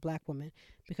because she's a black woman,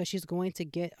 because she's going to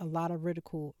get a lot of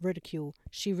ridicule.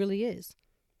 She really is.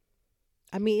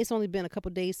 I mean, it's only been a couple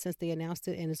of days since they announced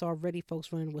it, and it's already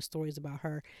folks running with stories about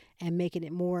her and making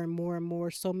it more and more and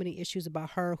more. So many issues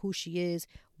about her, who she is,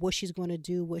 what she's going to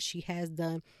do, what she has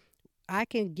done. I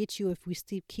can get you if we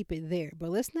keep it there, but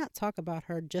let's not talk about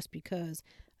her just because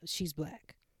she's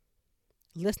black.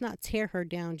 Let's not tear her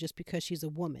down just because she's a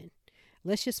woman.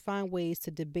 Let's just find ways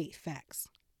to debate facts.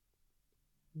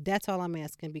 That's all I'm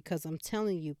asking, because I'm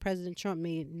telling you, President Trump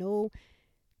made no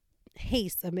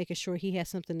haste of making sure he has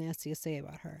something nasty to say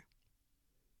about her.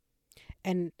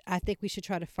 And I think we should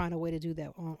try to find a way to do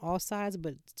that on all sides,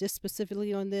 but just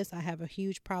specifically on this, I have a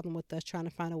huge problem with us trying to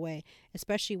find a way,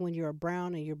 especially when you're a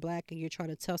brown and you're black and you're trying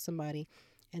to tell somebody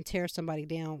and tear somebody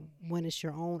down when it's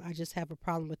your own. I just have a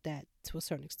problem with that to a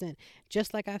certain extent.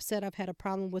 Just like I've said, I've had a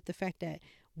problem with the fact that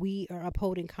we are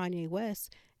upholding Kanye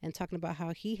West and talking about how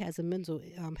he has a mental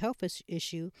health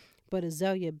issue, but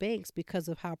Azealia Banks, because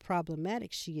of how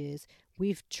problematic she is,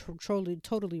 we've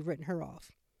totally written her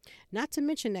off. Not to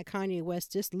mention that Kanye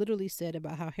West just literally said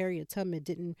about how Harriet Tubman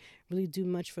didn't really do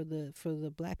much for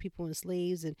the black people and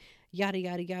slaves and yada,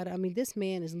 yada, yada. I mean, this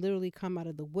man has literally come out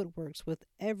of the woodworks with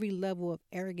every level of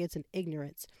arrogance and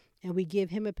ignorance, and we give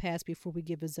him a pass before we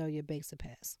give Azealia Banks a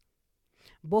pass.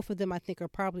 Both of them, I think, are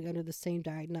probably under the same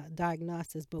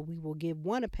diagnosis, but we will give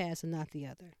one a pass and not the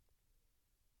other.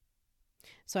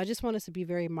 So I just want us to be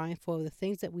very mindful of the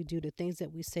things that we do, the things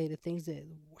that we say, the things that,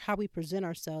 how we present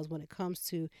ourselves when it comes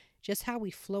to just how we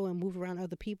flow and move around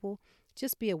other people.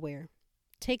 Just be aware.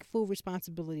 Take full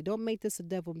responsibility. Don't make this a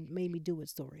devil made me do it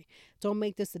story. Don't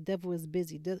make this the devil is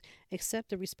busy. Accept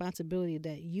the responsibility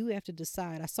that you have to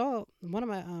decide. I saw one of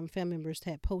my family members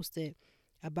had posted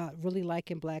about really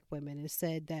liking black women, and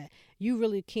said that you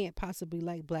really can't possibly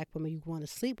like black women. You want to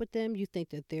sleep with them. You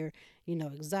think that they're,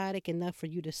 exotic enough for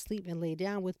you to sleep and lay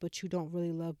down with, but you don't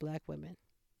really love black women.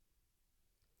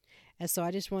 And so I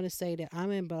just want to say that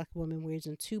I'm in Black Women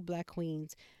Raising two black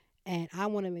queens, and I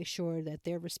want to make sure that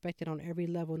they're respected on every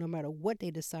level, no matter what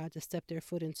they decide to step their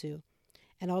foot into.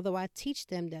 And although I teach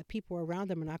them that people around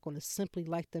them are not going to simply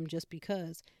like them just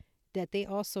because, that they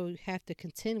also have to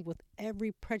contend with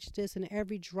every prejudice and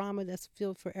every drama that's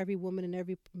filled for every woman and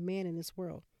every man in this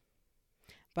world.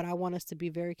 But I want us to be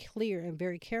very clear and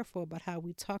very careful about how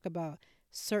we talk about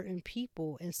certain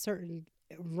people in certain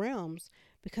realms,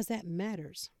 because that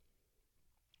matters.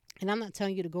 And I'm not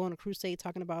telling you to go on a crusade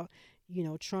talking about,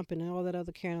 Trump and all that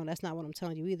other carrying on. That's not what I'm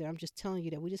telling you either. I'm just telling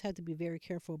you that we just have to be very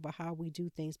careful about how we do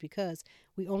things, because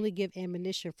we only give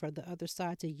ammunition for the other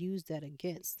side to use that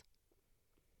against.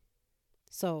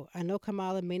 So I know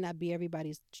Kamala may not be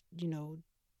everybody's,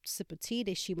 sip of tea,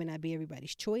 that she may not be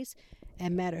everybody's choice.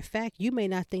 And matter of fact, you may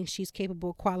not think she's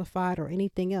capable, qualified, or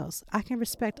anything else. I can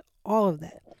respect all of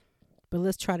that. But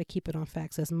let's try to keep it on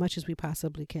facts as much as we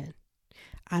possibly can.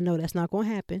 I know that's not going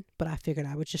to happen, but I figured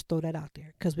I would just throw that out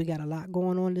there, because we got a lot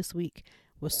going on this week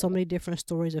with so many different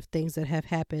stories of things that have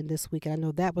happened this week. And I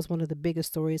know that was one of the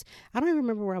biggest stories. I don't even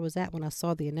remember where I was at when I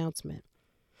saw the announcement.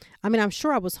 I mean, I'm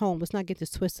sure I was home. Let's not get this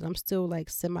twisted. I'm still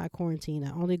like semi-quarantine.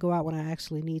 I only go out when I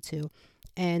actually need to.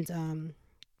 And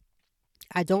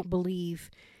I don't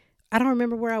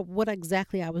remember what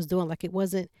exactly I was doing. Like, it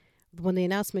wasn't, when the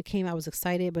announcement came, I was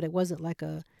excited, but it wasn't like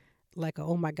a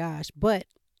oh my gosh. But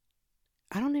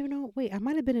I don't even know. Wait, I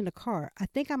might have been in the car. I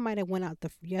think I might have went out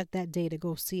that day to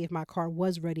go see if my car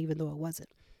was ready, even though it wasn't.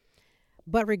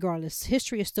 But regardless,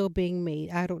 history is still being made.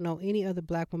 I don't know any other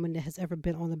black woman that has ever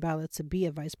been on the ballot to be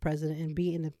a vice president and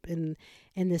be in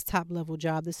this top level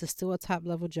job. This is still a top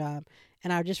level job.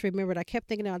 And I just remembered, I kept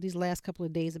thinking about these last couple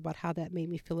of days about how that made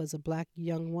me feel as a black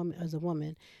young woman, as a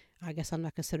woman. I guess I'm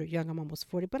not considered young. I'm almost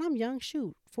 40, but I'm young.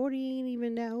 Shoot, 40 ain't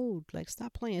even that old. Like,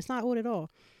 stop playing. It's not old at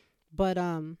all. But,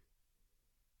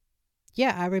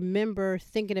 yeah, I remember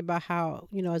thinking about how,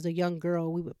 as a young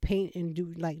girl, we would paint and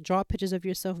draw pictures of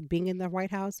yourself being in the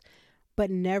White House. but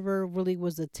never really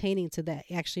was attaining to that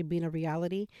actually being a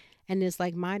reality. And it's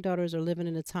like my daughters are living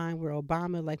in a time where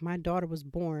Obama, like my daughter was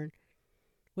born.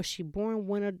 Was she born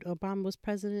when Obama was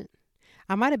president?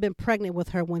 I might have been pregnant with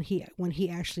her when he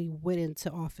actually went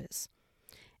into office.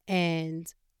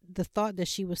 And the thought that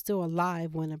she was still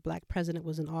alive when a black president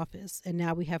was in office, and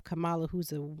now we have Kamala,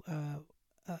 who's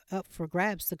up for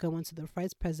grabs to go into the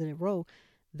vice president role.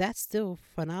 That's still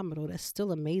phenomenal. That's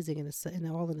still amazing in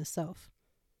all in itself.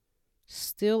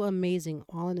 Still amazing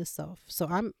all in itself. So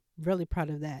I'm really proud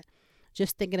of that.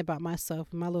 Just thinking about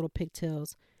myself, my little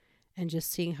pigtails, and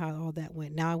just seeing how all that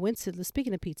went. Now I went to,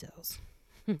 speaking of pigtails,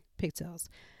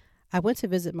 I went to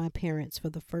visit my parents for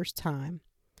the first time.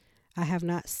 I have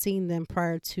not seen them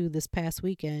prior to this past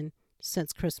weekend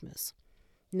since Christmas.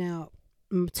 Now,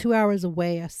 2 hours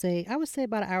away, I would say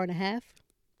about an hour and a half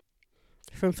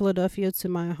from Philadelphia to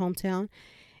my hometown.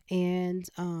 And,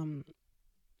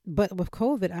 but with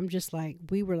COVID, I'm just like,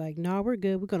 we were like, no, we're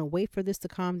good. We're going to wait for this to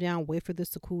calm down, wait for this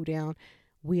to cool down.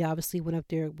 We obviously went up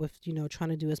there with,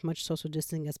 trying to do as much social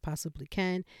distancing as possibly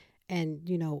can. And,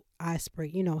 eye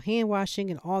spray, hand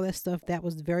washing and all that stuff. That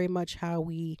was very much how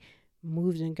we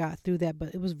moved and got through that.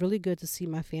 But it was really good to see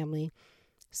my family,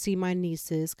 see my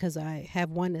nieces, because I have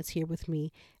one that's here with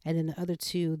me, and then the other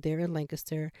two, they're in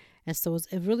Lancaster. And so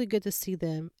it's really good to see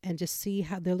them and just see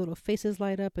how their little faces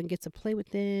light up and get to play with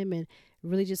them and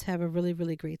really just have a really,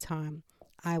 really great time.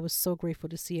 I was so grateful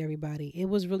to see everybody. It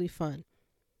was really fun.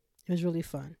 It was really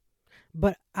fun.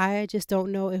 But I just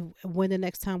don't know when the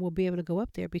next time we'll be able to go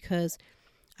up there, because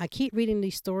I keep reading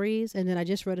these stories, and then I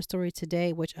just read a story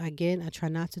today, which again, I try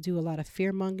not to do a lot of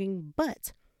fear mongering,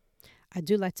 but I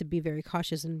do like to be very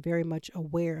cautious and very much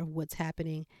aware of what's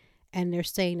happening. And they're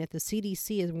saying that the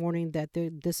CDC is warning that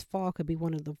this fall could be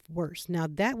one of the worst. Now,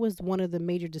 that was one of the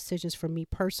major decisions for me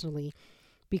personally,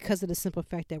 because of the simple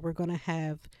fact that we're going to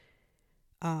have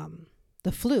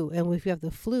the flu. And if you have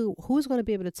the flu, who's going to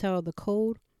be able to tell the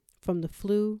cold from the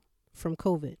flu from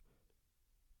COVID?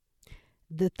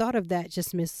 The thought of that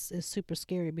just is super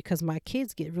scary, because my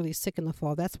kids get really sick in the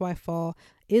fall. That's why fall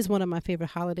is one of my favorite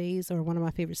holidays, or one of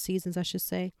my favorite seasons, I should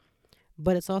say.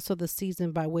 But it's also the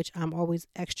season by which I'm always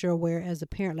extra aware as a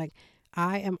parent. Like,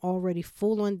 I am already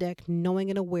full on deck, knowing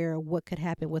and aware of what could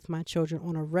happen with my children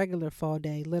on a regular fall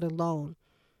day, let alone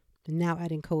now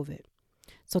adding COVID.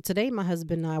 So today, my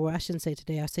husband and I, well, I shouldn't say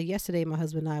today, I say yesterday, my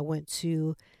husband and I went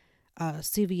to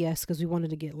CVS because we wanted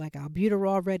to get like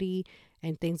albuterol ready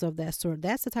and things of that sort.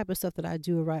 That's the type of stuff that I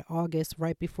do right August,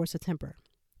 right before September.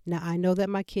 Now, I know that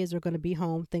my kids are going to be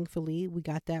home. Thankfully, we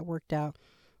got that worked out,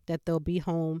 that they'll be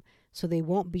home, so they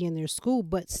won't be in their school.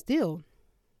 But still,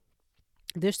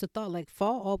 there's the thought, like,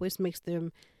 fall always makes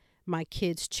my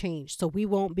kids change. So we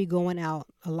won't be going out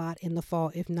a lot in the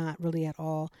fall, if not really at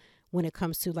all. When it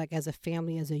comes to, like, as a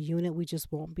family, as a unit, we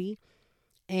just won't be.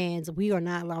 And we are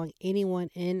not allowing anyone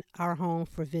in our home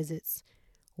for visits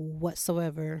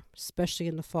whatsoever, especially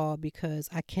in the fall, because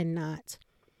I cannot,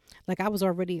 like, I was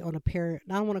already on I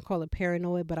don't want to call it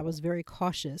paranoid, but I was very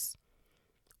cautious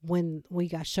when we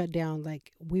got shut down.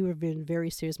 Like, we were being very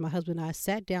serious. My husband and I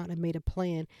sat down and made a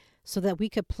plan so that we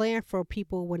could plan for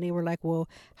people when they were like, well,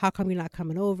 how come you're not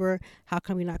coming over? How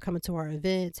come you're not coming to our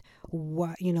event?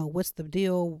 What, what's the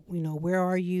deal? Where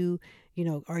are you?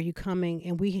 Are you coming?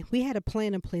 And we had a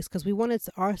plan in place, because we wanted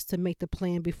us to make the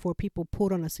plan before people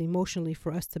pulled on us emotionally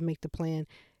for us to make the plan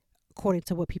according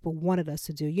to what people wanted us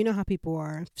to do. You know how people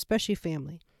are, especially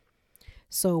family.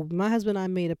 So my husband and I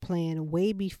made a plan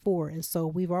way before. And so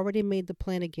we've already made the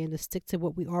plan again to stick to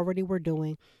what we already were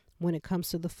doing when it comes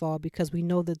to the fall, because we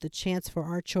know that the chance for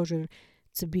our children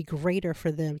to be greater,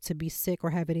 for them to be sick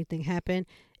or have anything happen,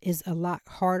 is a lot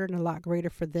harder and a lot greater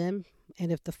for them.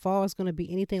 And if the fall is going to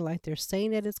be anything like they're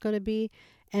saying that it's going to be,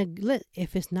 and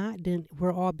if it's not, then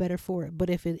we're all better for it.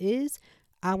 But if it is,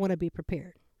 I want to be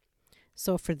prepared.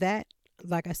 So for that,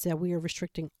 like I said, we are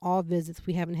restricting all visits.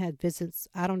 We haven't had visits,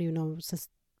 I don't even know, since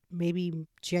maybe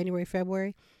January,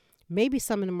 February, maybe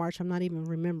some in March. I'm not even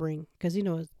remembering, because,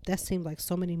 that seemed like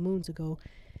so many moons ago.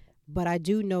 But I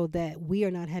do know that we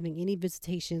are not having any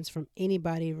visitations from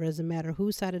anybody. It doesn't matter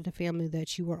whose side of the family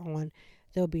that you are on.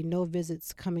 There'll be no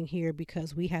visits coming here,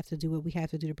 because we have to do what we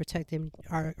have to do to protect them,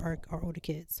 our older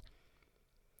kids.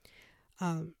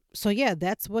 So yeah,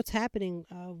 that's what's happening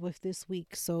with this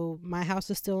week. So my house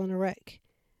is still in a wreck.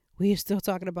 We're still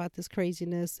talking about this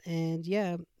craziness, and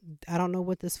yeah, I don't know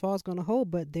what this fall is going to hold,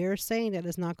 but they're saying that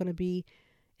it's not going to be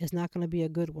a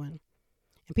good one.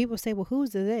 And people say, well,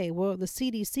 who's the they? Well, the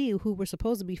CDC, who we're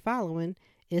supposed to be following,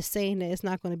 is saying that it's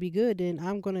not going to be good, and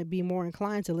I'm going to be more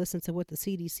inclined to listen to what the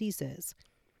CDC says.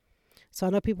 So I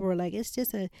know people were like, it's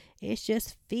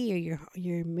just fear.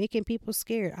 You're making people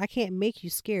scared. I can't make you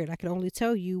scared. I can only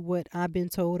tell you what I've been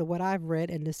told or what I've read,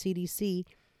 and the CDC,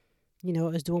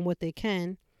 is doing what they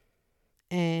can,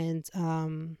 and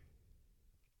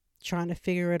trying to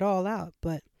figure it all out.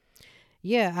 But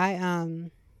yeah,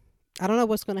 I don't know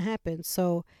what's going to happen.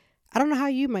 So I don't know how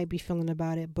you might be feeling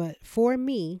about it, but for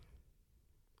me,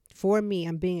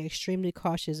 I'm being extremely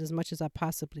cautious as much as I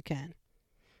possibly can.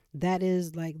 That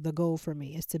is like the goal for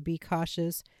me, is to be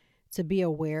cautious, to be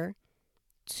aware,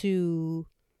 to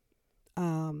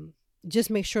just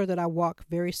make sure that I walk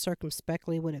very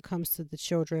circumspectly when it comes to the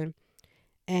children.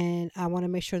 And I want to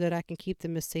make sure that I can keep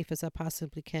them as safe as I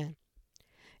possibly can.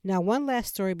 Now, one last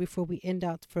story before we end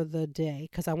out for the day,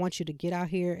 because I want you to get out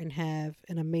here and have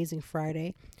an amazing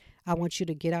Friday. I want you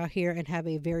to get out here and have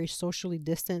a very socially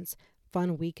distanced,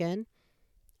 fun weekend.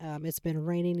 It's been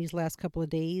raining these last couple of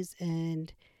days,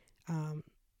 and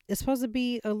it's supposed to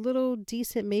be a little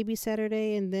decent, maybe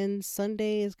Saturday, and then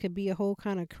Sunday could be a whole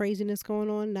kind of craziness going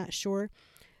on. Not sure,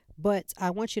 but I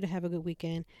want you to have a good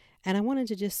weekend. And I wanted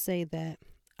to just say that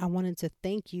I wanted to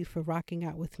thank you for rocking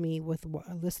out with me with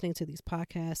listening to these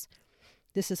podcasts.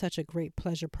 This is such a great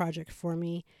pleasure project for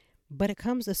me, but it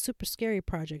comes a super scary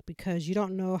project because you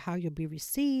don't know how you'll be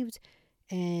received.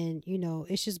 And,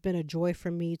 it's just been a joy for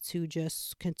me to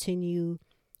just continue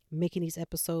making these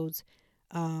episodes.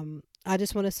 I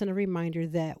just want to send a reminder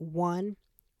that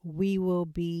we will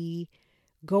be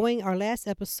going our last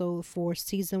episode for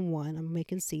season 1. I'm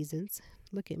making seasons.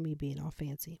 Look at me being all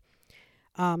fancy.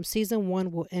 Season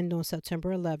 1 will end on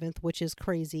September 11th, which is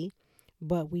crazy,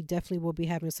 but we definitely will be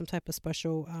having some type of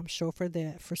special show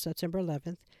for September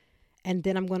 11th. And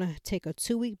then I'm going to take a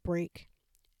 2-week break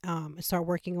and start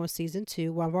working on season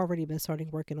 2. Well, I've already been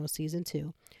working on season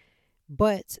 2.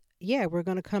 But yeah, we're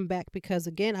going to come back because,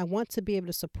 again, I want to be able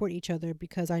to support each other,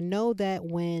 because I know that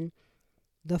when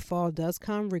the fall does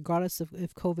come, regardless of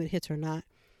if COVID hits or not,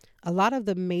 a lot of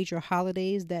the major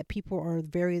holidays that people are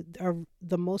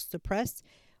the most depressed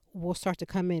will start to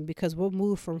come in, because we'll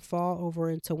move from fall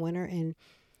over into winter, and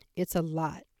it's a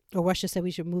lot. Or I should say we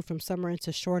should move from summer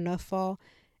into sure enough fall,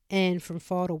 and from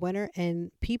fall to winter,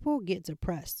 and people get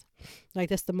depressed. Like,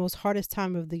 that's the most hardest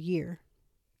time of the year.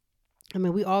 I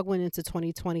mean, we all went into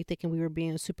 2020 thinking we were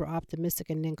being super optimistic,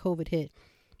 and then COVID hit.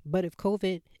 But if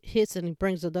COVID hits and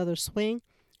brings another swing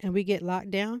and we get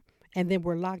locked down, and then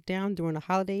we're locked down during the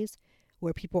holidays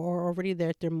where people are already there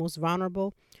at their most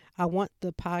vulnerable, I want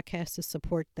the podcast to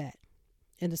support that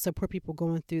and to support people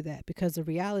going through that, because the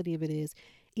reality of it is,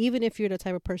 even if you're the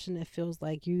type of person that feels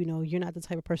like, you're not the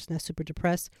type of person that's super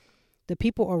depressed, the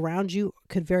people around you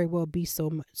could very well be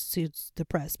so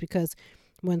depressed, because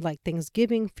when like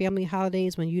Thanksgiving, family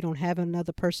holidays, when you don't have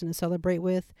another person to celebrate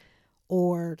with,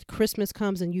 or Christmas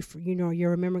comes and you're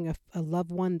remembering a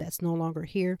loved one that's no longer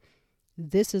here,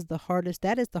 that is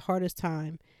the hardest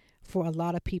time for a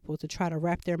lot of people to try to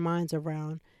wrap their minds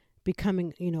around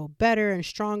becoming, better and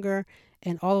stronger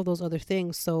and all of those other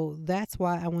things. So that's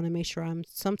why I want to make sure I'm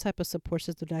some type of support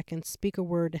system that I can speak a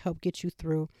word to help get you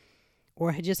through,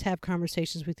 or just have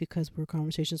conversations with you, because we're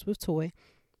Conversations with Toy,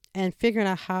 and figuring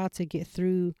out how to get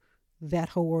through that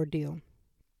whole ordeal.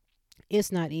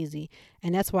 It's not easy.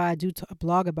 And that's why I do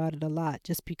blog about it a lot,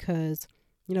 just because,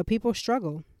 people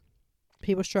struggle.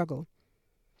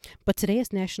 But today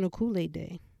is National Kool-Aid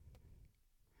Day.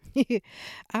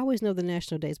 I always know the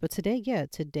national days, but today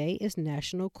is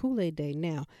National Kool-Aid Day.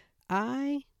 Now,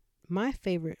 my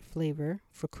favorite flavor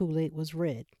for Kool-Aid was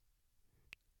red.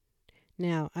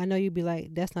 Now, I know you'd be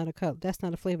like, that's not a color. That's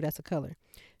not a flavor. That's a color.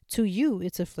 To you,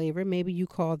 it's a flavor. Maybe you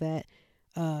call that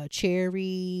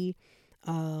cherry,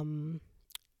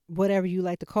 whatever you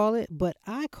like to call it, but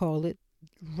I call it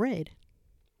red.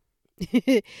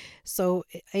 So,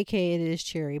 aka it is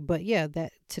cherry. But yeah,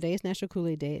 today is National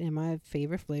Kool-Aid Day, and my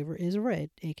favorite flavor is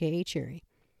red, aka cherry.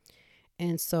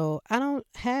 And so I don't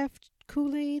have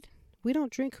Kool-Aid. We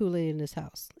don't drink Kool-Aid in this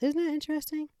house. Isn't that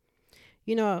interesting?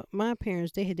 My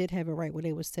parents, they did have it right where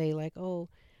they would say, like, oh,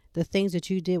 the things that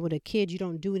you did with a kid, you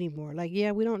don't do anymore. Like,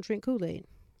 yeah, we don't drink Kool-Aid.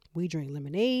 We drink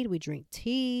lemonade. We drink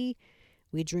tea.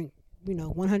 We drink,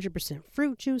 100%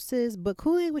 fruit juices. But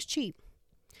Kool-Aid was cheap.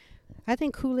 I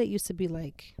think Kool-Aid used to be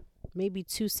like maybe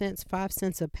 2 cents, 5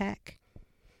 cents a pack.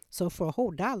 So for a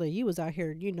whole $1, you was out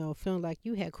here, feeling like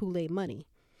you had Kool-Aid money.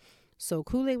 So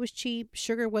Kool-Aid was cheap.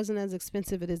 Sugar wasn't as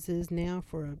expensive as it is now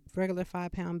for a regular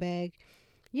 5-pound bag.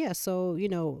 Yeah, so,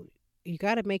 you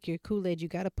got to make your Kool-Aid. You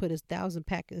got to put 1,000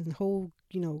 pack in whole,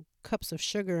 cups of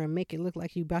sugar and make it look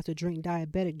like you about to drink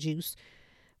diabetic juice.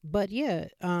 But yeah,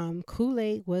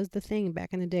 Kool-Aid was the thing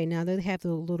back in the day. Now they have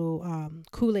the little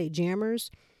Kool-Aid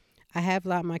jammers. I have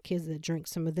allowed my kids to drink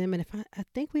some of them, and if I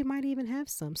think we might even have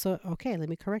some. So, okay, let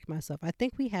me correct myself. I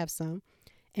think we have some.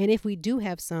 And if we do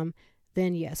have some,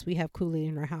 then yes, we have Kool-Aid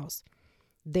in our house.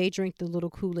 They drink the little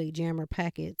Kool-Aid Jammer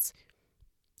packets.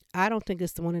 I don't think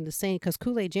it's the one and the same, because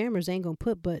Kool-Aid Jammers ain't going to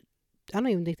put, but I don't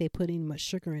even think they put any much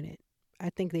sugar in it. I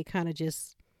think they kind of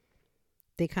just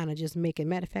make it.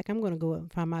 Matter of fact, I'm going to go up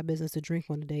and find my business to drink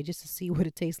one today just to see what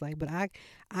it tastes like. But I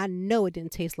know it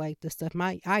didn't taste like the stuff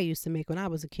I used to make when I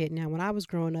was a kid. Now, when I was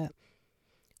growing up,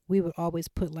 we would always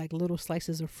put like little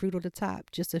slices of fruit on the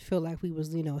top just to feel like we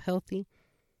was, healthy.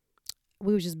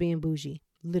 We were just being bougie,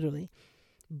 literally.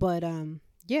 But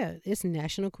yeah, it's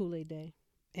National Kool-Aid Day.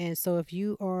 And so if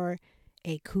you are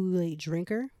a Kool-Aid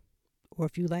drinker, or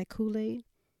if you like Kool-Aid,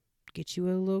 get you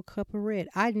a little cup of red.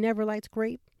 I never liked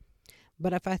grape.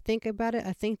 But if I think about it,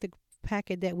 I think the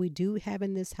packet that we do have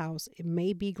in this house, it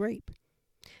may be grape.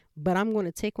 But I'm going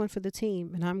to take one for the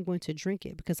team, and I'm going to drink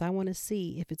it because I want to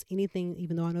see if it's anything,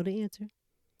 even though I know the answer,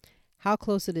 how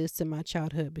close it is to my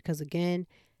childhood. Because again,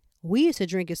 we used to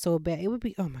drink it so bad. It would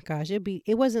be, oh my gosh,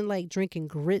 it wasn't like drinking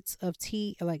grits of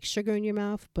tea, like sugar in your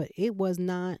mouth, but it was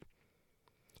an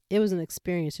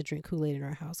experience to drink Kool-Aid in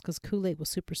our house because Kool-Aid was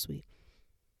super sweet.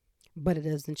 But it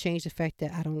doesn't change the fact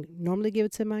that I don't normally give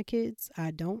it to my kids.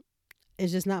 I don't.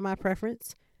 It's just not my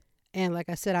preference. And like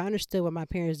I said, I understood what my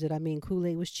parents did. I mean,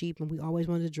 Kool-Aid was cheap and we always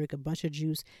wanted to drink a bunch of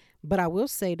juice. But I will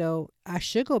say, though, I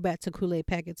should go back to Kool-Aid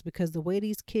packets because the way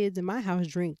these kids in my house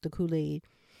drink the Kool-Aid,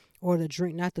 or the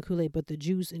drink, not the Kool-Aid, but the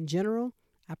juice in general,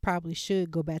 I probably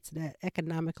should go back to that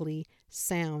economically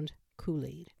sound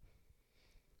Kool-Aid.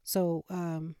 So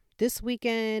this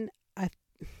weekend, I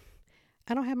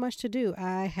don't have much to do.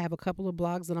 I have a couple of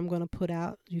blogs that I'm going to put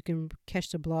out. You can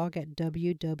catch the blog at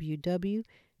www.toytime,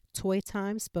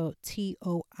 spelled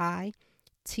TOITIME.org.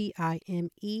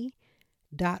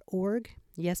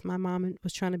 Yes, my mom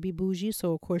was trying to be bougie,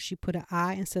 so of course she put an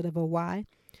I instead of a Y.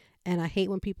 And I hate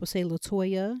when people say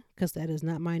Latoya, because that is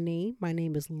not my name. My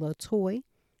name is Latoy,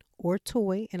 or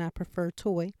Toy, and I prefer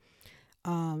Toy.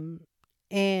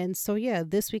 And so, yeah,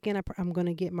 this weekend I'm going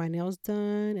to get my nails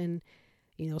done, and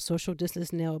social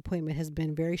distance nail appointment has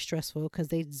been very stressful because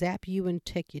they zap you and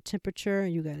take your temperature,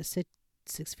 and you got to sit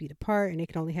 6 feet apart, and they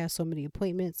can only have so many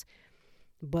appointments.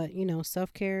 But,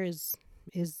 self-care is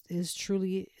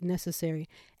truly necessary.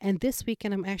 And this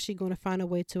weekend, I'm actually going to find a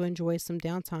way to enjoy some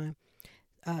downtime.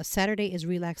 Saturday is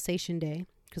relaxation day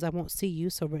because I won't see you.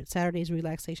 So Saturday is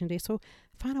relaxation day. So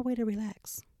find a way to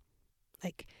relax.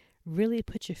 Like really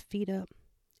put your feet up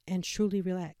and truly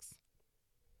relax.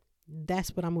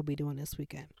 That's what I'm going to be doing this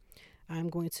weekend.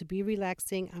 I'm going to be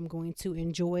relaxing. I'm going to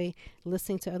enjoy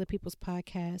listening to other people's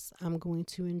podcasts. I'm going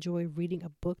to enjoy reading a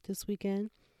book this weekend.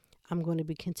 I'm going to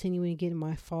be continuing getting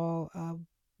my fall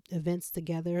events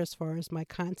together as far as my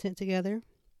content together,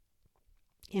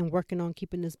 and working on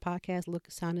keeping this podcast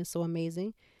sounding so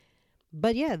amazing.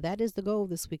 But yeah, that is the goal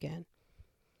this weekend.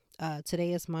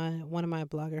 Today is one of my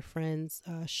blogger friends,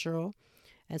 Cheryl.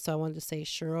 And so I wanted to say,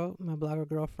 Cheryl, my blogger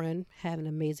girlfriend, have an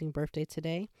amazing birthday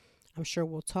today. I'm sure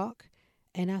we'll talk.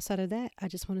 And outside of that, I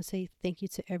just want to say thank you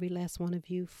to every last one of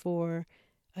you for,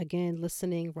 again,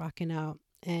 listening, rocking out.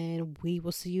 And we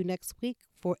will see you next week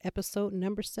for episode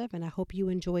number 7. I hope you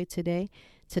enjoyed today.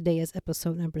 Today is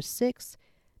episode number 6.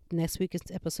 Next week is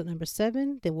episode number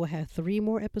 7. Then we'll have 3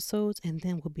 more episodes. And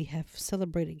then we'll have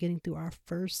celebrated getting through our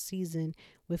first season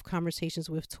with Conversations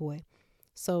with Toy.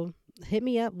 So hit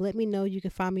me up. Let me know. You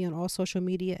can find me on all social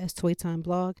media as Toy Time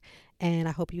Blog. And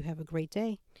I hope you have a great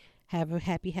day. Have a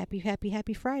happy, happy, happy,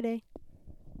 happy Friday.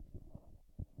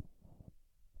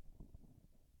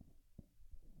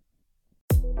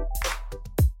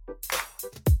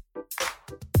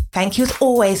 Thank you as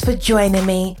always for joining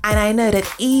me, and I know that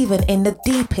even in the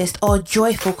deepest or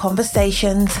joyful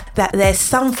conversations that there's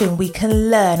something we can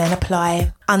learn and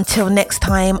apply. Until next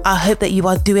time, I hope that you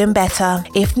are doing better.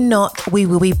 If not, we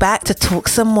will be back to talk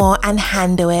some more and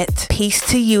handle it. Peace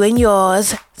to you and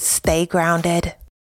yours. Stay grounded.